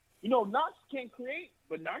 Knox can't create,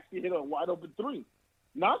 but Knox can hit a wide open three.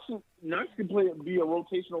 Knox can be a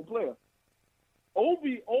rotational player.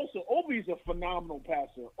 Obi's a phenomenal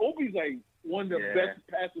passer. Obi's like one of the best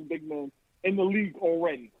passing big men in the league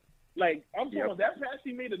already. Like, I'm talking about that pass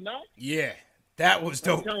he made to Knox. Yeah, that was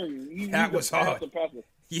dope. I'm telling you, that was hard.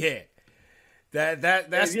 Yeah. That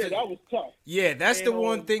was tough. Yeah, that's the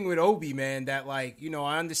one thing with Obi, man, that I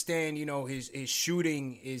understand, his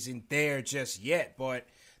shooting isn't there just yet, but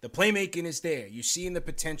the playmaking is there. You're seeing the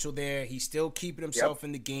potential there. He's still keeping himself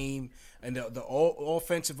in the game, and the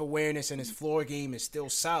offensive awareness and his floor game is still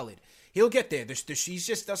solid. He'll get there. He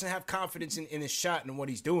just doesn't have confidence in his shot and what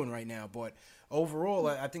he's doing right now, but overall,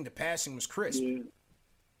 I think the passing was crisp.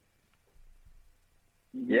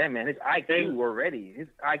 Yeah, man, his IQ already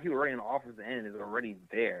on the offensive end is already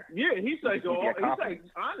there. Yeah, he's like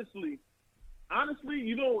honestly,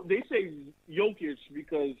 they say Jokic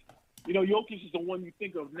because Jokic is the one you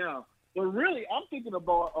think of now. But really, I'm thinking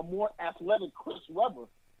about a more athletic Chris Webber.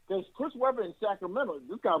 Because Chris Webber in Sacramento,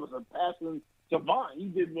 this guy was a passing savant. He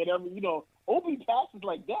did whatever, Obi passes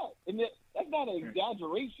like that. And that's not an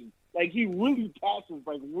exaggeration. Like, he really passes,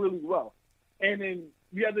 like, really well. And then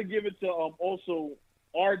you have to give it to also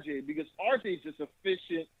RJ, because RJ is just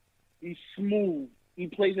efficient. He's smooth. He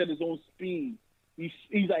plays at his own speed.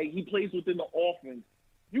 He plays within the offense.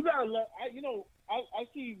 You got to love – I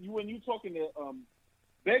see you when you're talking to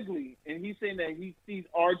Begley, and he's saying that he sees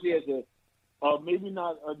RJ as maybe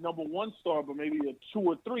not a number one star, but maybe a 2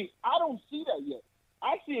 or 3. I don't see that yet.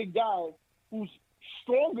 I see a guy who's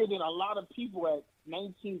stronger than a lot of people at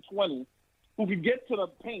 19, 20, who can get to the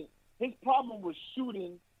paint. His problem was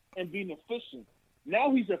shooting and being efficient.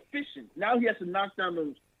 Now he's efficient. Now he has to knock down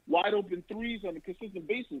those wide open threes on a consistent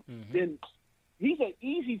basis. Mm-hmm. Then he's an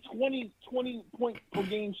easy 20 point per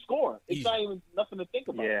game scorer. It's not even nothing to think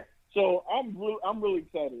about. Yeah. So I'm really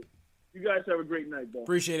excited. You guys have a great night, though.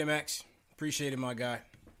 Appreciate it, Max. Appreciate it, my guy.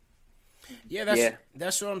 Yeah,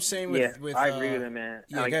 that's what I'm saying with I agree with him, man.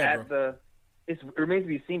 Yeah, like it remains to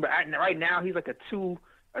be seen, but right now he's like a 2.5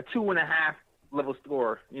 level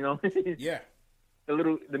scorer. Yeah.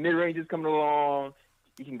 The mid range is coming along.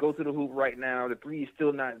 He can go to the hoop right now. The three is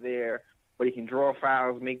still not there, but he can draw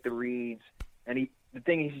fouls, make the reads, and the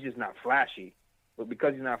thing is he's just not flashy. But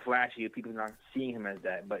because he's not flashy, people are not seeing him as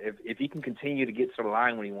that. But if he can continue to get to the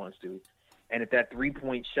line when he wants to, and if that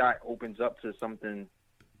 3-point shot opens up to something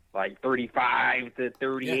like 35 to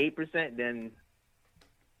 38%, then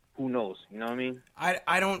who knows? You know what I mean?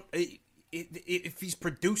 I don't. If he's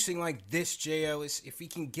producing like this, Jay Ellis, if he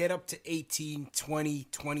can get up to 18, 20,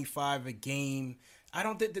 25 a game, I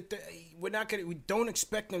don't think that we don't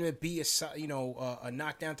expect him to be a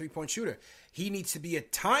knockdown 3-point shooter. He needs to be a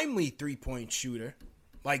timely 3-point shooter,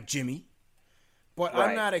 like Jimmy. But right.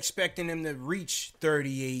 I'm not expecting him to reach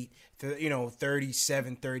 38 to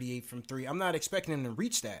 37, 38 from 3. I'm not expecting him to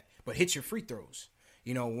reach that, but hit your free throws.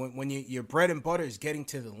 When your bread and butter is getting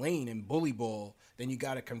to the lane and bully ball, then you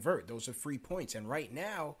got to convert. Those are free points. And right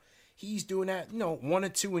now, he's doing that, 1 or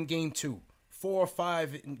 2 in game 2, 4 or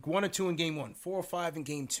 5, 1 or 2 in game 1, 4 or 5 in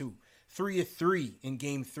game 2, 3 or 3 in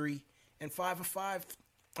game 3, and 5 or 5.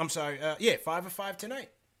 I'm sorry, 5 or 5 tonight.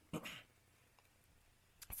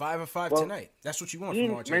 5 or 5 tonight. That's what you want from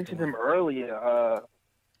RJ. You mentioned him earlier,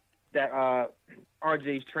 that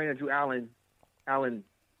RJ's trainer, Drew Allen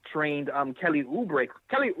trained Kelly Oubre.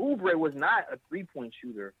 Kelly Oubre was not a 3-point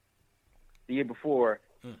shooter the year before.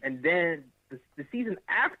 And then the season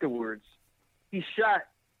afterwards, he shot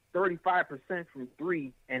 35% from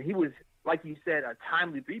 3, and he was, like you said, a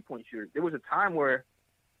timely 3-point shooter. There was a time where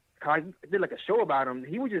I did like a show about him.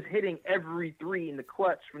 He was just hitting every 3 in the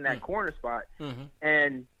clutch from that corner spot. Mm-hmm.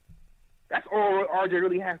 And that's all RJ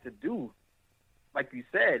really has to do, like you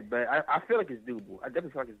said. But I feel like it's doable. I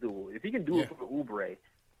definitely feel like it's doable. If he can do it for Oubre,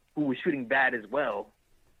 who was shooting bad as well,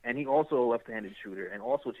 and he also a left-handed shooter and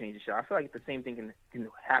also changed the shot, I feel like the same thing can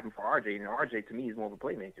happen for RJ. And RJ, to me, is more of a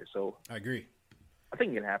playmaker. So I agree. I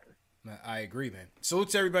think it can happen. I agree, man. Salute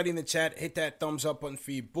to everybody in the chat. Hit that thumbs up button for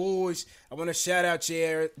you boys. I want to shout out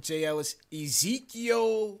Jay Ellis,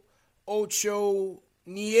 Ezekiel Ocho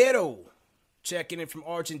Niero, checking in from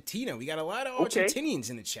Argentina. We got a lot of Argentinians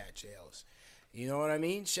in the chat, Jay Ellis. You know what I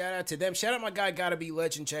mean? Shout out to them. Shout out my guy, Gotta Be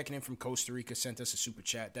Legend, checking in from Costa Rica. Sent us a super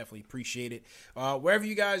chat. Definitely appreciate it. Wherever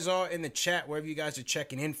you guys are in the chat, wherever you guys are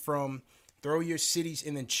checking in from, throw your cities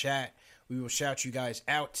in the chat. We will shout you guys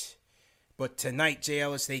out. But tonight, Jay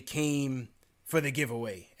Ellis, they came for the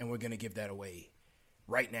giveaway, and we're going to give that away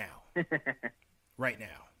right now. Right now.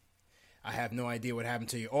 I have no idea what happened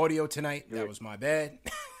to your audio tonight. That was my bad.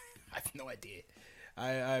 I have no idea. I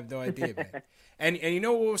have no idea, man. And you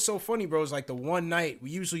know what was so funny, bro, is like the one night, we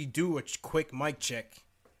usually do a quick mic check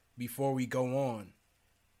before we go on.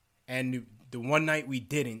 And the one night we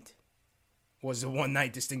didn't was the one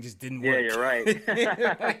night this thing just didn't work. Yeah, you're right.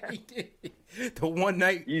 The one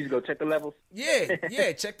night. You need to go check the levels.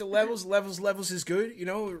 Yeah, check the levels. Levels is good.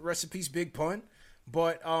 Recipes, big pun.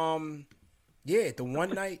 But, the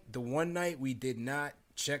one night we did not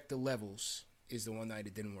check the levels is the one night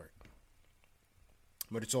it didn't work.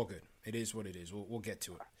 But it's all good. It is what it is. We'll get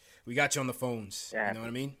to it. We got you on the phones. Yeah. You know what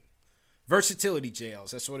I mean? Versatility,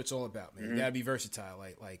 JLs. That's what it's all about, man. Mm-hmm. You got to be versatile,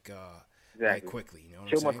 like quickly. You know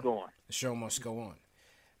what I'm saying? Show must go on. The show must go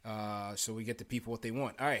on. So we get the people what they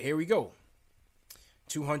want. All right, here we go.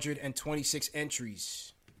 226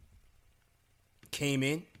 entries came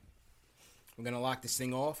in. We're going to lock this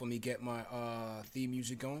thing off. Let me get my theme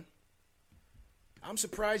music going. I'm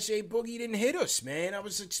surprised Jay Boogie didn't hit us, man. I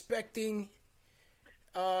was expecting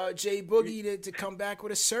Jay Boogie to come back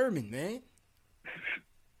with a sermon, man.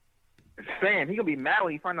 Sam, he gonna be mad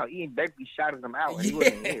when he find out Ian Begley shouted him out and he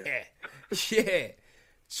wasn't here. Yeah.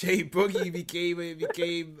 Jay Boogie became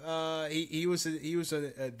he was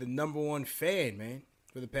the number one fan, man,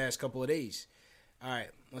 for the past couple of days. All right,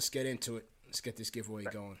 let's get into it. Let's get this giveaway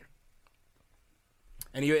going.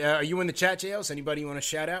 And are you in the chat, JLs? Anybody you want to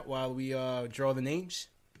shout out while we draw the names?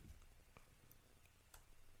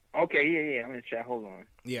 Okay, yeah, I'm in the chat. Hold on.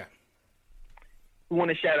 Yeah. Who want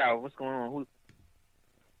to shout out? What's going on?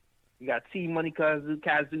 You got T Money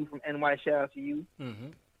Kazoo from NY. Shout out to you. Mm-hmm.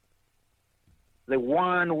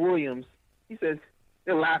 Juan Williams. He says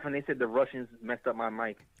they're laughing. They said the Russians messed up my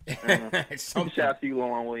mic. Shout out to you,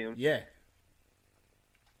 Juan Williams. Yeah.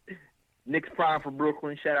 Knicks Prime for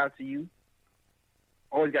Brooklyn. Shout out to you.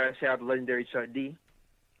 Always got to shout out to legendary Chuck D.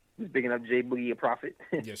 He's bigging up Jay Boogie, a prophet.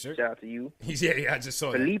 Yes, sir. Shout out to you. Yeah, I just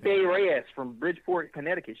saw Felipe that. Reyes from Bridgeport,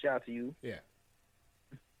 Connecticut. Shout out to you. Yeah.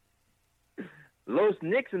 Los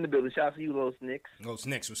Knicks in the building. Shout out to you, Los Knicks. Los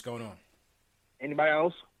Knicks, what's going on? Anybody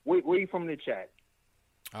else? Where are you from in the chat?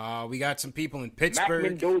 We got some people in Pittsburgh.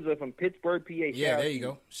 Mac Mendoza from Pittsburgh, PA. Yeah, there you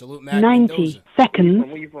go. Salute Mac 90 Mendoza. seconds.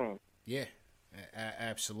 Where you from? Yeah,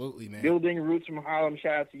 absolutely, man. Building Roots from Harlem.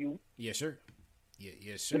 Shout out to you. Yes, sir.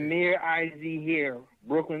 Yes, sir. Samir IZ here,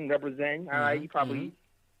 Brooklyn representing. All right, you probably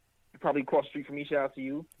cross the street from me. Shout out to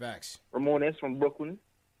you. Facts. Ramones from Brooklyn,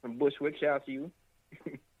 from Bushwick. Shout out to you.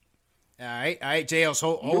 All right, JL's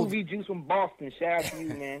hold. Movie Juice from Boston. Shout out to you,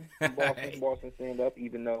 man. From Boston stand up.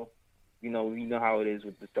 Even though, you know how it is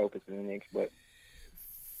with the Stokers and the Knicks, but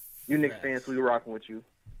you Knicks fans, we rocking with you.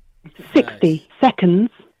 60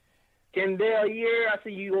 seconds. Kendall, yeah, I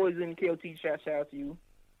see you always in KOT chat. Shout out to you.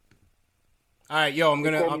 All right, yo, I'm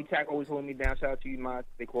gonna. They call me Tack, always holding me down. Shout out to you, Mike.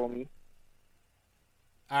 They call me.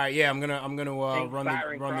 All right, yeah, I'm gonna run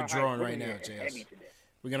the drawing right now, JS.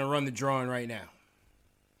 We're gonna run the drawing right now.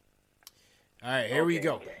 All right, here we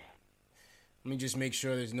go. Okay. Let me just make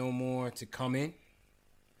sure there's no more to come in.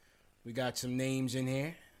 We got some names in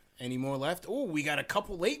here. Any more left? Oh, we got a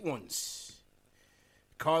couple late ones.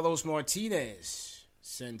 Carlos Martinez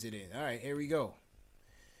sends it in. All right, here we go.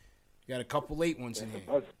 We got a couple late ones in here.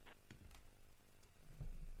 All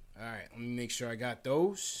right, let me make sure I got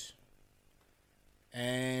those.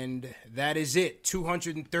 And that is it.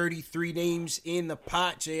 233 names in the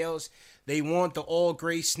pot, JLs. They want the all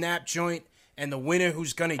gray snap joint. And the winner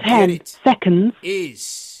who's going to get it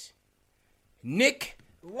is Nick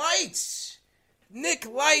Lights. Nick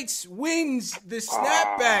Lights wins the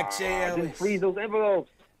snapback, JL. Didn't freeze those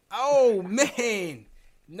envelopes. Oh, man.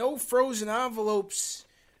 No frozen envelopes.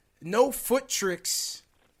 No foot tricks.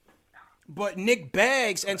 But Nick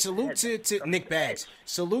Bags, and salute to Nick Bags.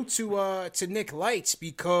 Salute to Nick Lights,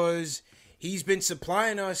 because he's been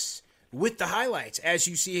supplying us with the highlights, as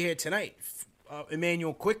you see here tonight.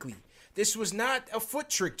 Emmanuel Quickly. This was not a foot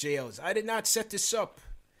trick, JLs. I did not set this up.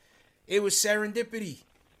 It was serendipity.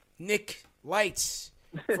 Nick Lights,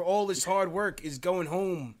 for all his hard work, is going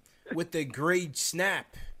home with the great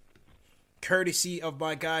snap, courtesy of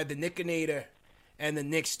my guy, the Nickinator, and the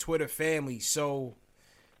Knicks Twitter family. So,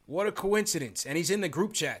 what a coincidence. And he's in the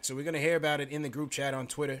group chat, so we're going to hear about it in the group chat on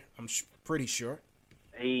Twitter, I'm pretty sure.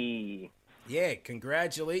 Hey. Yeah,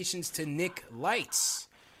 congratulations to Nick Lights.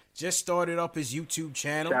 Just started up his YouTube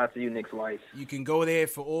channel. Shout out to you, Nick Lights. You can go there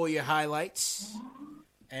for all your highlights.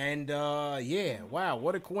 And, yeah, wow,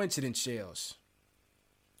 what a coincidence, Shales.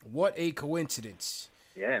 What a coincidence.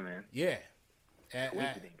 Yeah, man. Yeah.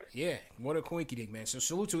 Yeah, what a coinkydink, man. So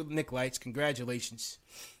salute to Nick Lights. Congratulations.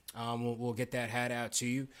 We'll get that hat out to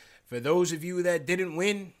you. For those of you that didn't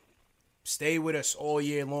win, stay with us all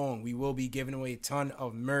year long. We will be giving away a ton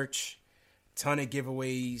of merch, ton of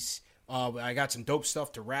giveaways. I got some dope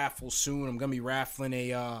stuff to raffle soon. I'm going to be raffling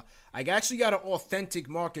I actually got an authentic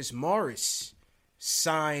Marcus Morris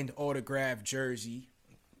signed autographed jersey.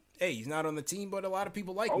 Hey, he's not on the team, but a lot of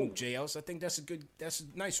people like Mook JL, so I think that's a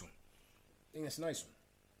nice one. I think that's a nice one.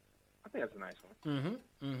 I think that's a nice one.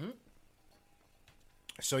 Mm-hmm.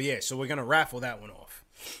 So, yeah, so we're going to raffle that one off.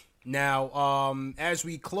 Now, as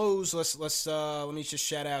we close, let me just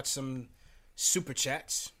shout out some super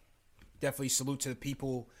chats. Definitely salute to the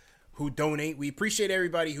people who donate. We appreciate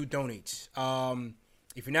everybody who donates.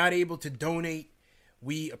 If you're not able to donate,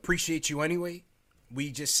 we appreciate you anyway.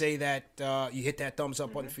 We just say that you hit that thumbs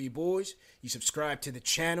up button for your boys. You subscribe to the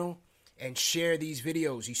channel and share these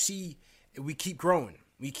videos. You see, we keep growing.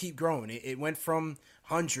 It went from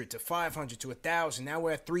 100 to 500 to 1,000. Now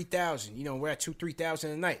we're at 3,000. We're at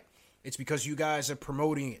 2,000-3,000 a night. It's because you guys are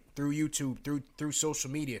promoting it through YouTube, through social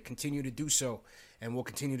media. Continue to do so, and we'll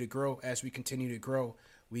continue to grow. As we continue to grow,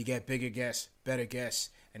 we get bigger guests, better guests,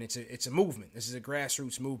 and it's a movement. This is a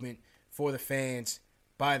grassroots movement for the fans,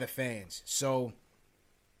 by the fans. So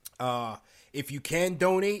if you can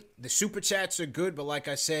donate, the super chats are good, but like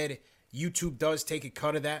I said, YouTube does take a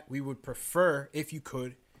cut of that. We would prefer, if you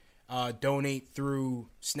could, donate through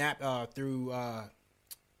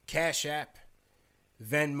Cash App,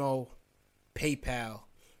 Venmo, PayPal,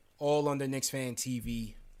 all under Knicks Fan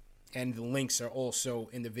TV, and the links are also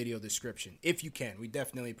in the video description. If you can, we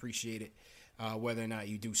definitely appreciate it, whether or not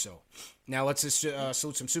you do so. Now let's just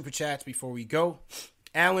salute some super chats before we go.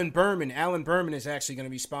 Alan Berman is actually going to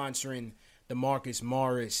be sponsoring the Marcus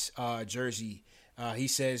Morris jersey. He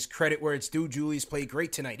says, credit where it's due. Julius played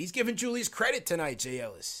great tonight. He's giving Julius credit tonight, Jay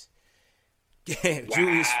Ellis. Yeah, wow,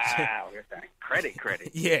 Julius.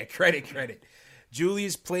 Credit. Yeah, credit.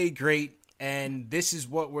 Julius played great, and this is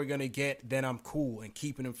what we're going to get. Then I'm cool and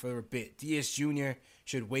keeping him for a bit. DS Jr.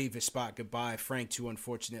 should waive his spot goodbye. Frank, too,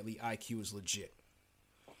 unfortunately, IQ is legit.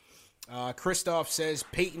 Christoph says,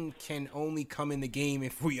 Peyton can only come in the game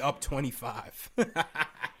if we up 25.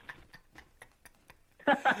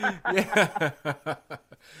 Yeah.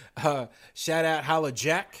 Shout out Holla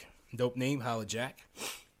Jack. Dope name, Holla Jack.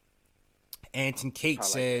 Anton Kate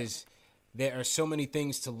says, there are so many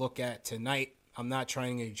things to look at tonight. I'm not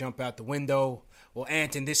trying to jump out the window. Well,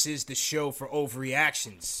 Anton, this is the show for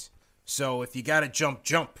overreactions. So if you got to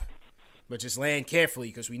jump. But just land carefully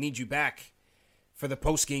because we need you back for the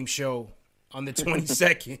post-game show on the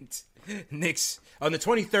 22nd. Knicks, on the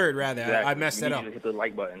 23rd, rather. Exactly. I messed that up. We need you to hit the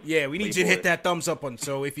like button. Yeah, we need you to hit that thumbs up button.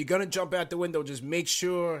 So if you're going to jump out the window, just make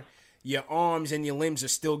sure your arms and your limbs are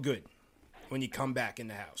still good when you come back in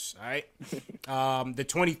the house, all right? The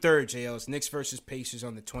 23rd, JL, it's Knicks versus Pacers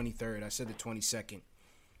on the 23rd. I said the 22nd,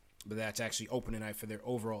 but that's actually opening night for their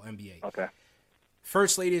overall NBA. Okay.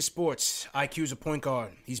 First Lady of Sports, IQ's a point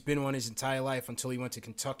guard. He's been one his entire life until he went to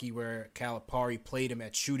Kentucky where Calipari played him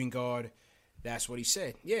at shooting guard. That's what he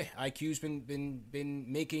said. Yeah, IQ's been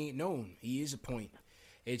making it known. He is a point.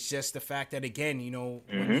 It's just the fact that, again,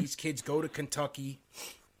 when these kids go to Kentucky,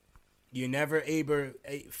 you're never able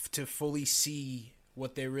to fully see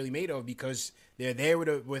what they're really made of because they're there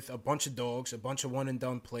with a bunch of dogs, a bunch of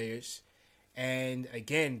one-and-done players. And,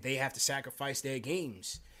 again, they have to sacrifice their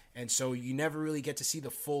games. And so you never really get to see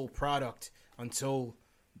the full product until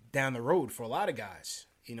down the road for a lot of guys.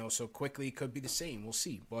 So quickly it could be the same. We'll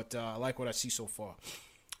see. But I like what I see so far.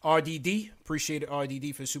 RDD, appreciate it,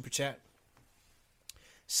 RDD, for the super chat.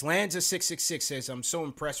 Slanza666 says, I'm so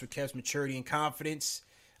impressed with Kev's maturity and confidence.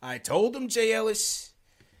 I told him, Jay Ellis.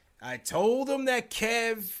 I told him that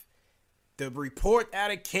the report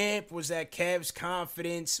out of camp was that Kev's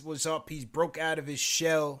confidence was up. He's broke out of his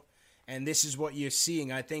shell. And this is what you're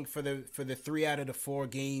seeing. I think for the 3 out of the 4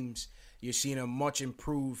 games, you're seeing a much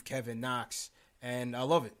improved Kevin Knox. And I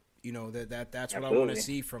love it. That's what I want to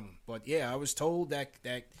see from him. But, yeah, I was told that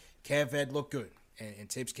Kev had looked good. And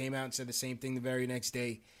Tibbs came out and said the same thing the very next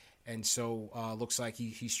day. And so looks like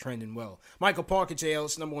he's trending well. Michael Parker,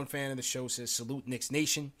 JL's #1 fan of the show, says, salute Knicks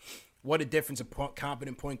Nation. What a difference a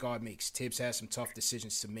competent point guard makes. Tibbs has some tough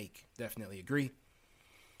decisions to make. Definitely agree.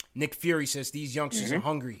 Nick Fury says, these youngsters are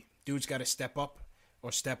hungry. Dude's got to step up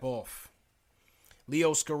or step off.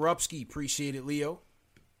 Leo Skorupski, appreciate it, Leo.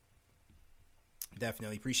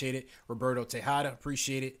 Definitely appreciate it. Roberto Tejada,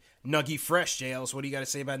 appreciate it. Nuggy Fresh, JLs, what do you got to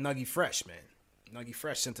say about Nuggy Fresh, man? Nuggy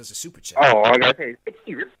Fresh sent us a super chat. Oh, I got to say, it's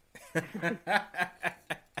here.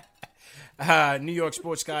 New York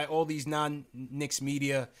sports guy, all these non-Knicks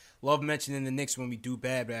media love mentioning the Knicks when we do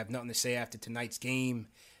bad, but I have nothing to say after tonight's game.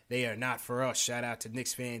 They are not for us. Shout out to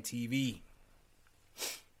Knicks Fan TV.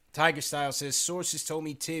 Tiger Style says, sources told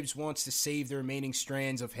me Tibbs wants to save the remaining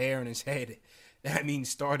strands of hair in his head. That means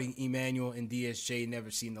starting Emmanuel and DSJ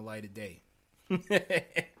never seen the light of day.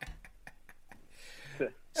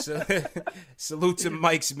 So, salute to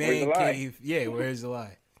Mike's Man Cave. Yeah, where's the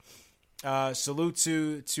lie? Salute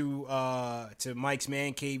to Mike's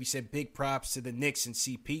Man Cave. He said big props to the Knicks and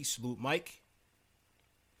CP. Salute Mike.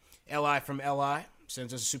 Li from Li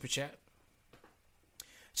sends us a super chat.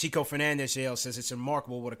 Chico Fernandez JL says it's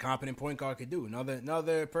remarkable what a competent point guard could do.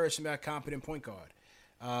 Another person about competent point guard.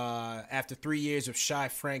 After 3 years of Shy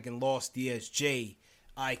Frank and lost DSJ,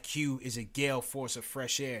 IQ is a gale force of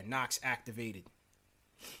fresh air. Knox activated.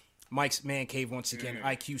 Mike's Man Cave once again.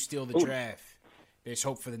 IQ steal the draft. There's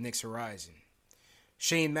hope for the Knicks horizon.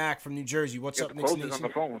 Shane Mack from New Jersey. What's up, Knicks Nation? On the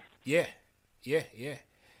phone. Yeah.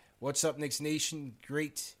 What's up, Knicks Nation?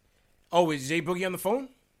 Great. Oh, is Jay Boogie on the phone?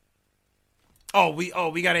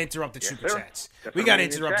 We got to interrupt the Yes, super sir. chats. That's We what got to we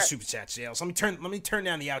need to interrupt the chat. super chats, Jails. Let me turn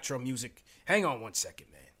down the outro music. Hang on 1 second,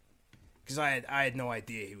 man, because I had no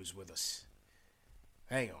idea he was with us.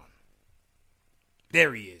 Hang on.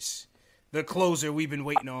 There he is, the closer we've been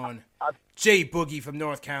waiting on, Jay Boogie from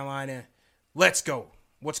North Carolina. Let's go.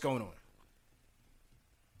 What's going on?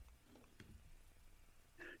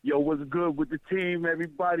 Yo, what's good with the team?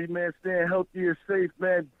 Everybody, man, staying healthy and safe,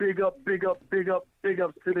 man. Big up to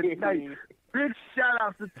the night. Big shout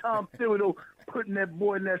out to Tom Thibodeau putting that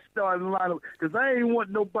boy in that starting lineup, because I ain't want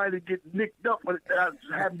nobody to get nicked up when I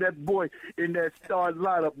have that boy in that starting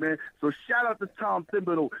lineup, man. So shout out to Tom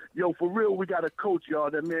Thibodeau. Yo, for real, we got a coach,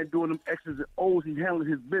 y'all. That man doing them X's and O's. He handling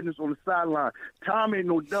his business on the sideline. Tom ain't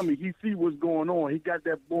no dummy. He see what's going on. He got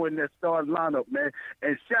that boy in that starting lineup, man.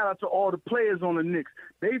 And shout out to all the players on the Knicks.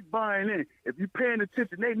 They buying in. If you paying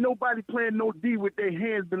attention, ain't nobody playing no D with their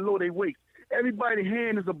hands below their waist. Everybody's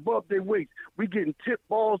hand is above their waist. We getting tip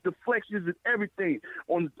balls, deflections, and everything.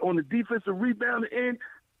 On the defensive rebound end,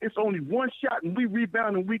 it's only one shot, and we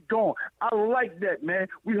rebound, and we gone. I like that, man.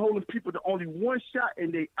 We holding people to only one shot,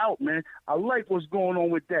 and they out, man. I like what's going on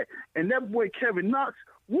with that. And that boy Kevin Knox,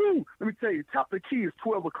 woo, let me tell you, top of the key is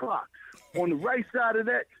 12 o'clock. On the right side of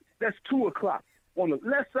that, that's 2 o'clock. On the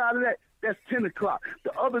left side of that, that's 10 o'clock.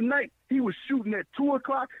 The other night, he was shooting at 2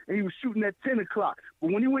 o'clock, and he was shooting at 10 o'clock.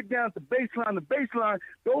 But when he went down to baseline,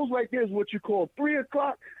 those right there is what you call 3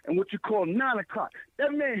 o'clock and what you call 9 o'clock.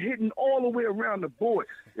 That man hitting all the way around the board.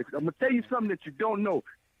 I'm going to tell you something that you don't know.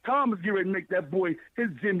 Tom is getting ready to make that boy his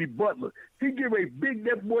Jimmy Butler. He get ready to big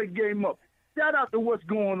that boy game up. Shout out to what's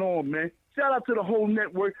going on, man. Shout out to the whole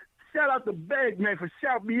network. Shout out to Bag, man, for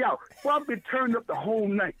shouting me out. Well, I've been turned up the whole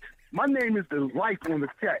night. My name is the life on the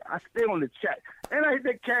chat. I stay on the chat. And I hit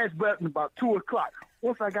that cash button about 2 o'clock.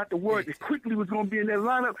 Once I got the word that quickly was going to be in that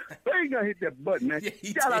lineup, I ain't going to hit that button, man.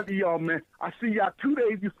 Shout out to y'all, man. I see y'all 2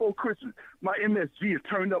 days before Christmas. My MSG is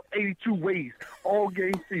turned up 82 ways all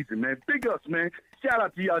game season, man. Big ups, man. Shout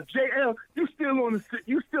out to y'all. JL, you still on the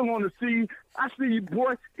scene. I see you,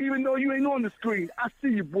 boy. Even though you ain't on the screen, I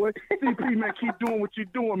see you, boy. CP, man, keep doing what you're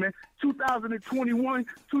doing, man. 2021,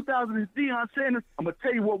 2000 is Deion Sanders. I'm going to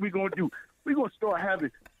tell you what we're going to do. We're going to start having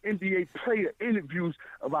NBA player interviews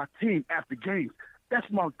of our team after games. That's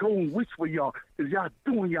my goal and wish for y'all, because y'all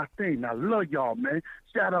doing y'all thing. I love y'all, man.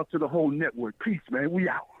 Shout out to the whole network. Peace, man. We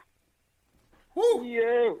out. Woo!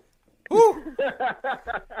 Yeah. Woo!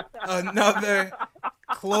 Another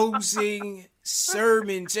closing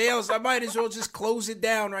sermon. Jails, I might as well just close it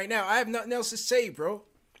down right now. I have nothing else to say, bro.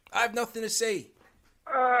 I have nothing to say.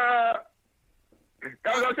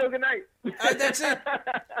 Good night. That's it.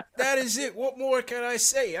 That is it. What more can I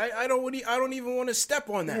say? I don't even want to step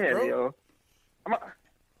on that, bro. Yo.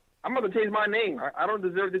 I'm about to change my name. I don't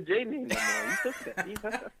deserve the J name anymore. You took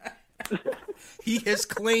that. He has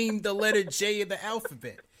claimed the letter J in the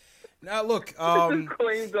alphabet. Now look, He just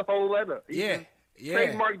claimed the whole letter. Yeah.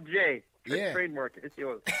 Trademark J. Yeah. Trademark it. It's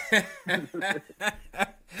yours.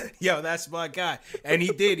 Yo, that's my guy. And he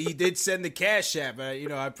did send the Cash App.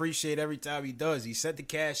 I appreciate every time he does. He sent the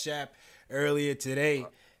Cash App earlier today.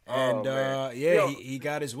 And he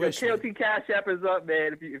got his wish. KOT Cash App is up,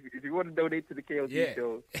 man. If you want to donate to the KOT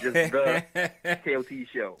show, just the KOT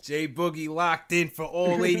show. Jay Boogie locked in for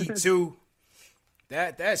all 82.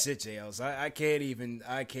 That's it, JLs. I can't even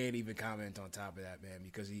comment on top of that, man,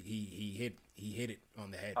 because he hit it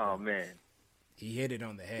on the head. Oh bro. Man, he hit it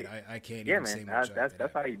on the head. I can't yeah, even man. say much.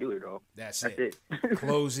 That's how you do it, though. That's it.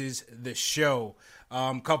 Closes the show.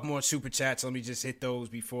 Couple more super chats. Let me just hit those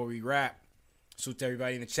before we wrap. Salute to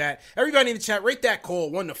everybody in the chat. Everybody in the chat, rate that call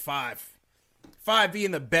 1 to 5. 5 being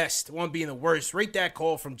the best, 1 being the worst. Rate that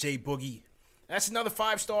call from Jay Boogie. That's another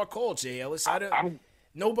 5-star call, Jay Ellis.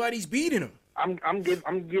 Nobody's beating him. I'm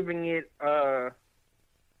giving it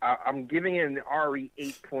I'm giving it an RE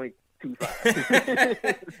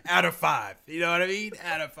 8.25 out of 5. You know what I mean?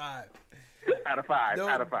 Out of 5. Out of 5.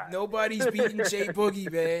 Out of 5. Nobody's beating Jay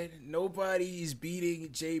Boogie, man. Nobody's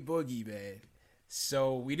beating Jay Boogie, man.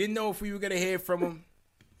 So we didn't know if we were gonna hear from him,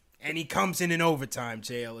 and he comes in overtime.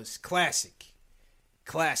 Jay Ellis, classic.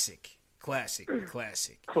 Clutch,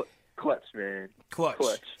 man.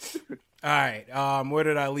 Clutch. All right, where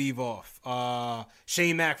did I leave off?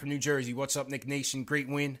 Shane Mack from New Jersey. What's up, Nick Nation? Great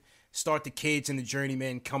win. Start the kids and the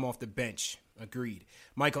journeymen come off the bench. Agreed.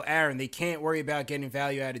 Michael Aaron, they can't worry about getting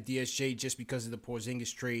value out of DSJ just because of the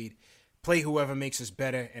Porzingis trade. Play whoever makes us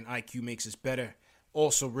better, and IQ makes us better.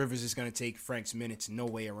 Also, Rivers is going to take Frank's minutes. No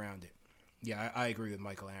way around it. Yeah, I agree with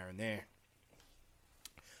Michael Aaron there.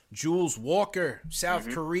 Jules Walker, South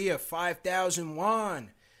Korea, 5,000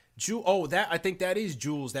 won. I think that is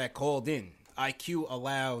Jules that called in. IQ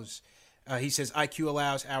allows He says IQ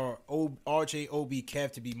allows our RJ, OB,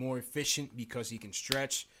 Kev to be more efficient because he can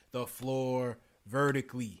stretch the floor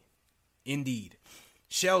vertically. Indeed.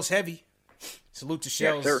 Shell's heavy. Salute to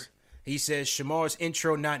Shells. Yes, sir. He says Shamar's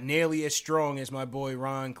intro not nearly as strong as my boy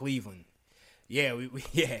Ron Cleveland. Yeah,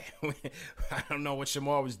 I don't know what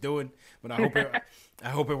Shamar was doing, but I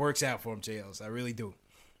hope it works out for him, JLs. I really do.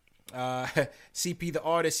 CP the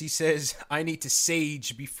artist, he says I need to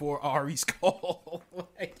sage before Ari's call.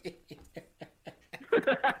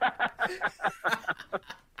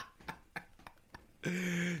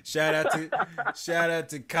 Shout out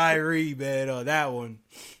to Kyrie, man, on that one.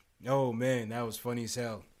 Oh man, that was funny as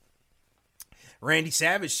hell. Randy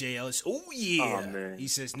Savage, JLS. Oh yeah. Oh, he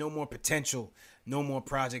says no more potential, no more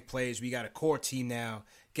project players. We got a core team now.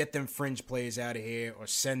 Get them fringe players out of here or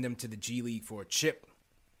send them to the G League for a chip.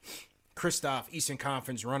 Christoph, Eastern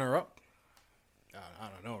Conference runner-up. I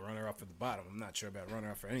don't know, runner-up for the bottom. I'm not sure about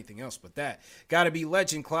runner-up for anything else but that. Gotta be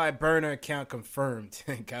legend, Clyde Burner account confirmed.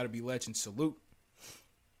 Gotta be legend, salute.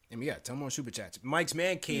 And we got 10 more super chats. Mike's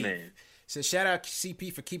Man Cave says, shout out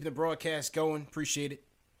CP for keeping the broadcast going. Appreciate it.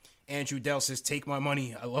 Andrew Dell says, take my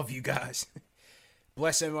money. I love you guys.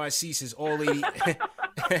 Bless NYC says, all 80.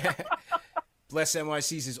 Bless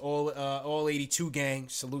NYC says, all 82 gang.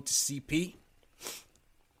 Salute to CP.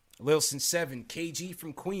 Lilson 7, KG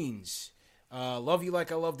from Queens. Love you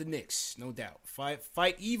like I love the Knicks, no doubt.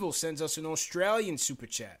 Fight Evil sends us an Australian super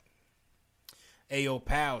chat. Ayo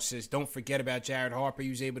Powell says, don't forget about Jared Harper.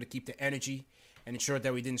 He was able to keep the energy and ensured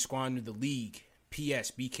that we didn't squander the league.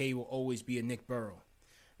 P.S. BK will always be a Nick Burrow.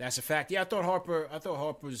 That's a fact. Yeah, I thought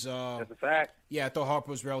Harper's. That's a fact. Yeah, I thought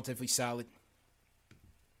Harper was relatively solid.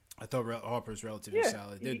 Harper was relatively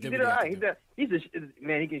solid. He did all right.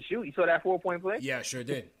 Man, he can shoot. You saw that 4-point play? Yeah, sure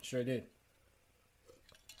did.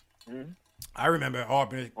 Mm-hmm. I remember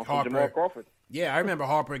Harper. Jamal Crawford. Yeah, I remember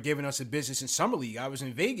Harper giving us a business in Summer League. I was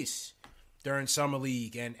in Vegas during Summer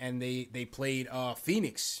League, and they played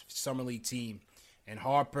Phoenix Summer League team, and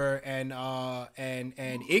Harper and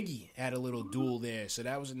Iggy had a little duel there. So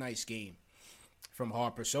that was a nice game from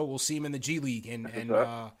Harper. So we'll see him in the G League, and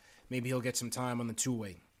maybe he'll get some time on the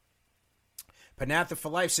two-way. Panatha for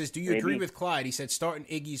Life says, do you agree with Clyde? He said starting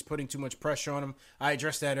Iggy is putting too much pressure on him. I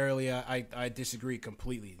addressed that earlier. I disagree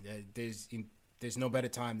completely. There's no better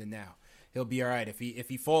time than now. He'll be all right. If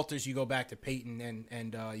he falters, you go back to Peyton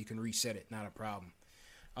and you can reset it. Not a problem.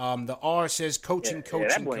 The R says coaching.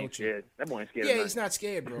 That boy ain't scared. Yeah, he's not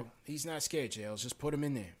scared, bro. He's not scared, Jails. Just put him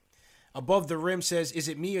in there. Above the Rim says, is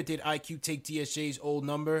it me or did IQ take DSJ's old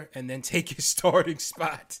number and then take his starting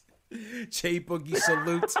spot? J Boogie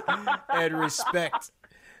salute and respect.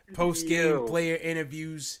 Post-game player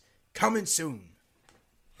interviews coming soon.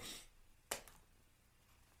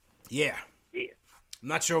 Yeah. I'm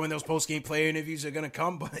not sure when those post-game player interviews are going to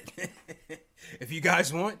come, but if you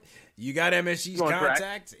guys want, you got MSG's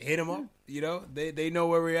contact, hit them up. You know, they know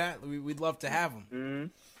where we're at. We'd love to have them. Mm-hmm.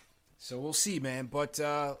 So we'll see, man. But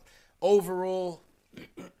overall,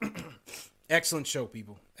 excellent show,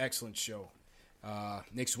 people. Excellent show.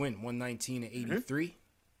 Knicks win 119-83.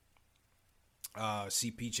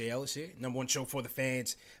 CPJ Ellis here. Number one show for the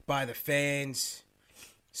fans, by the fans.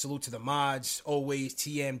 Salute to the mods. Always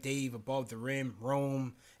TM, Dave, Above the Rim,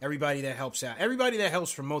 Rome. Everybody that helps out. Everybody that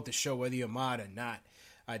helps promote the show, whether you're a mod or not.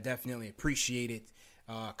 I definitely appreciate it.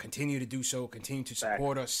 Continue to do so. Continue to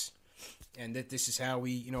support us. And that this is how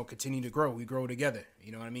we, continue to grow. We grow together.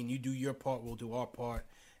 You know what I mean? You do your part, we'll do our part.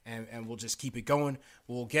 And we'll just keep it going.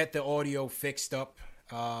 We'll get the audio fixed up,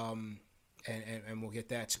 and we'll get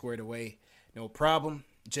that squared away. No problem.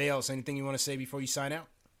 JL, anything you want to say before you sign out?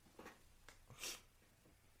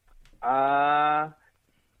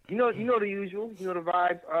 You know the usual. You know the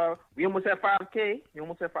vibes. We almost at 5K. So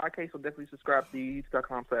definitely subscribe to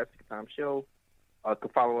youtube.com/Time Show. You can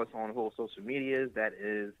follow us on all social medias. That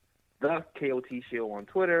is the KOT Show on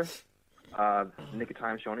Twitter. Nick of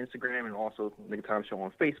Time Show on Instagram, and also Nick of Time Show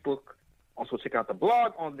on Facebook. Also check out the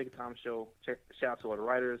blog on Nick of Time Show. Shout out to all the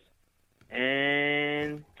writers.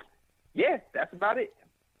 And yeah, that's about it.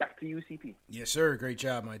 Back to you, CP. Yes, sir. Great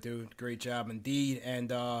job, my dude. Great job indeed.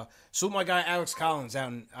 And salute my guy Alex Collins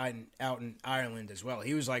out in Ireland as well.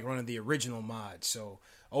 He was like one of the original mods, so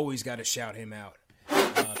always got to shout him out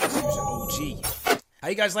because he was an OG. How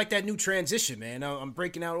you guys like that new transition, man? I'm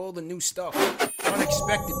breaking out all the new stuff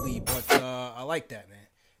unexpectedly, but I like that, man.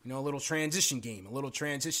 A little transition game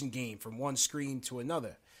from one screen to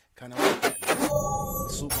another. Kind of like that, man.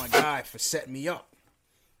 Salute my guy for setting me up.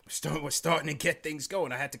 We're starting to get things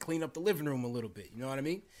going. I had to clean up the living room a little bit. You know what I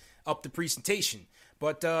mean? up the presentation.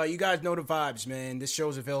 But you guys know the vibes, man. This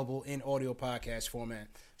show's available in audio podcast format.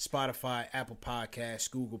 Spotify, Apple Podcasts,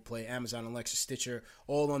 Google Play, Amazon, Alexa, Stitcher,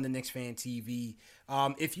 all on the Knicks Fan TV.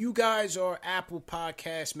 If you guys are Apple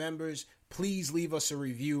Podcast members, please leave us a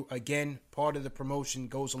review. Again, part of the promotion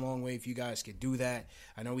goes a long way if you guys could do that.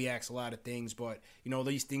 I know we ask a lot of things, but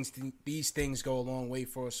these things go a long way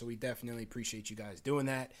for us, so we definitely appreciate you guys doing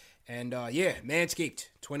that. And Manscaped,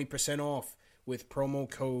 20% off with promo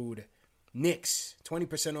code Knicks,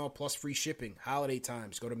 20% off plus free shipping. Holiday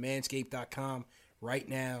times. Go to manscaped.com right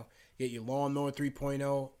now. Get your Lawnmower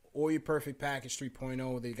 3.0 or your Perfect Package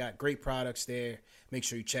 3.0. They got great products there. Make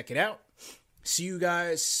sure you check it out. See you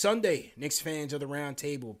guys Sunday. Knicks fans of the round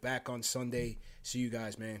table back on Sunday. See you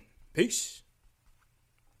guys, man. Peace.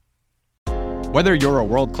 Whether you're a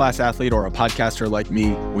world-class athlete or a podcaster like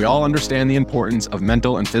me, we all understand the importance of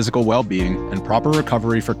mental and physical well-being and proper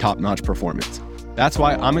recovery for top-notch performance. That's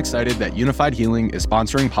why I'm excited that Unified Healing is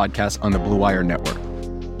sponsoring podcasts on the Blue Wire Network.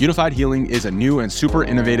 Unified Healing is a new and super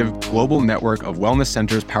innovative global network of wellness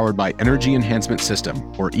centers powered by Energy Enhancement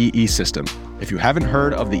System, or EE System. If you haven't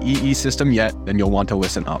heard of the EE System yet, then you'll want to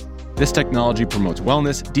listen up. This technology promotes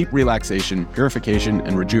wellness, deep relaxation, purification,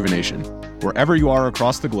 and rejuvenation. Wherever you are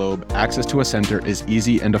across the globe, access to a center is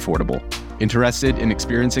easy and affordable. Interested in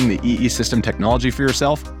experiencing the EE System technology for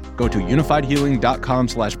yourself? Go to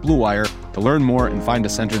unifiedhealing.com/bluewire to learn more and find a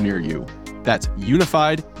center near you. That's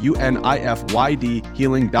unified, UNIFYD,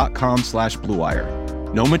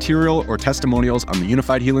 healing.com/bluewire. No material or testimonials on the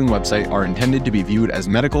Unified Healing website are intended to be viewed as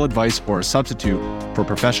medical advice or a substitute for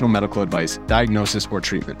professional medical advice, diagnosis, or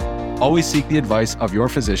treatment. Always seek the advice of your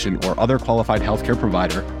physician or other qualified healthcare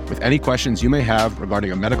provider with any questions you may have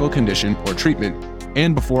regarding a medical condition or treatment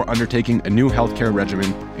and before undertaking a new healthcare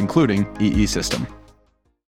regimen, including EE System.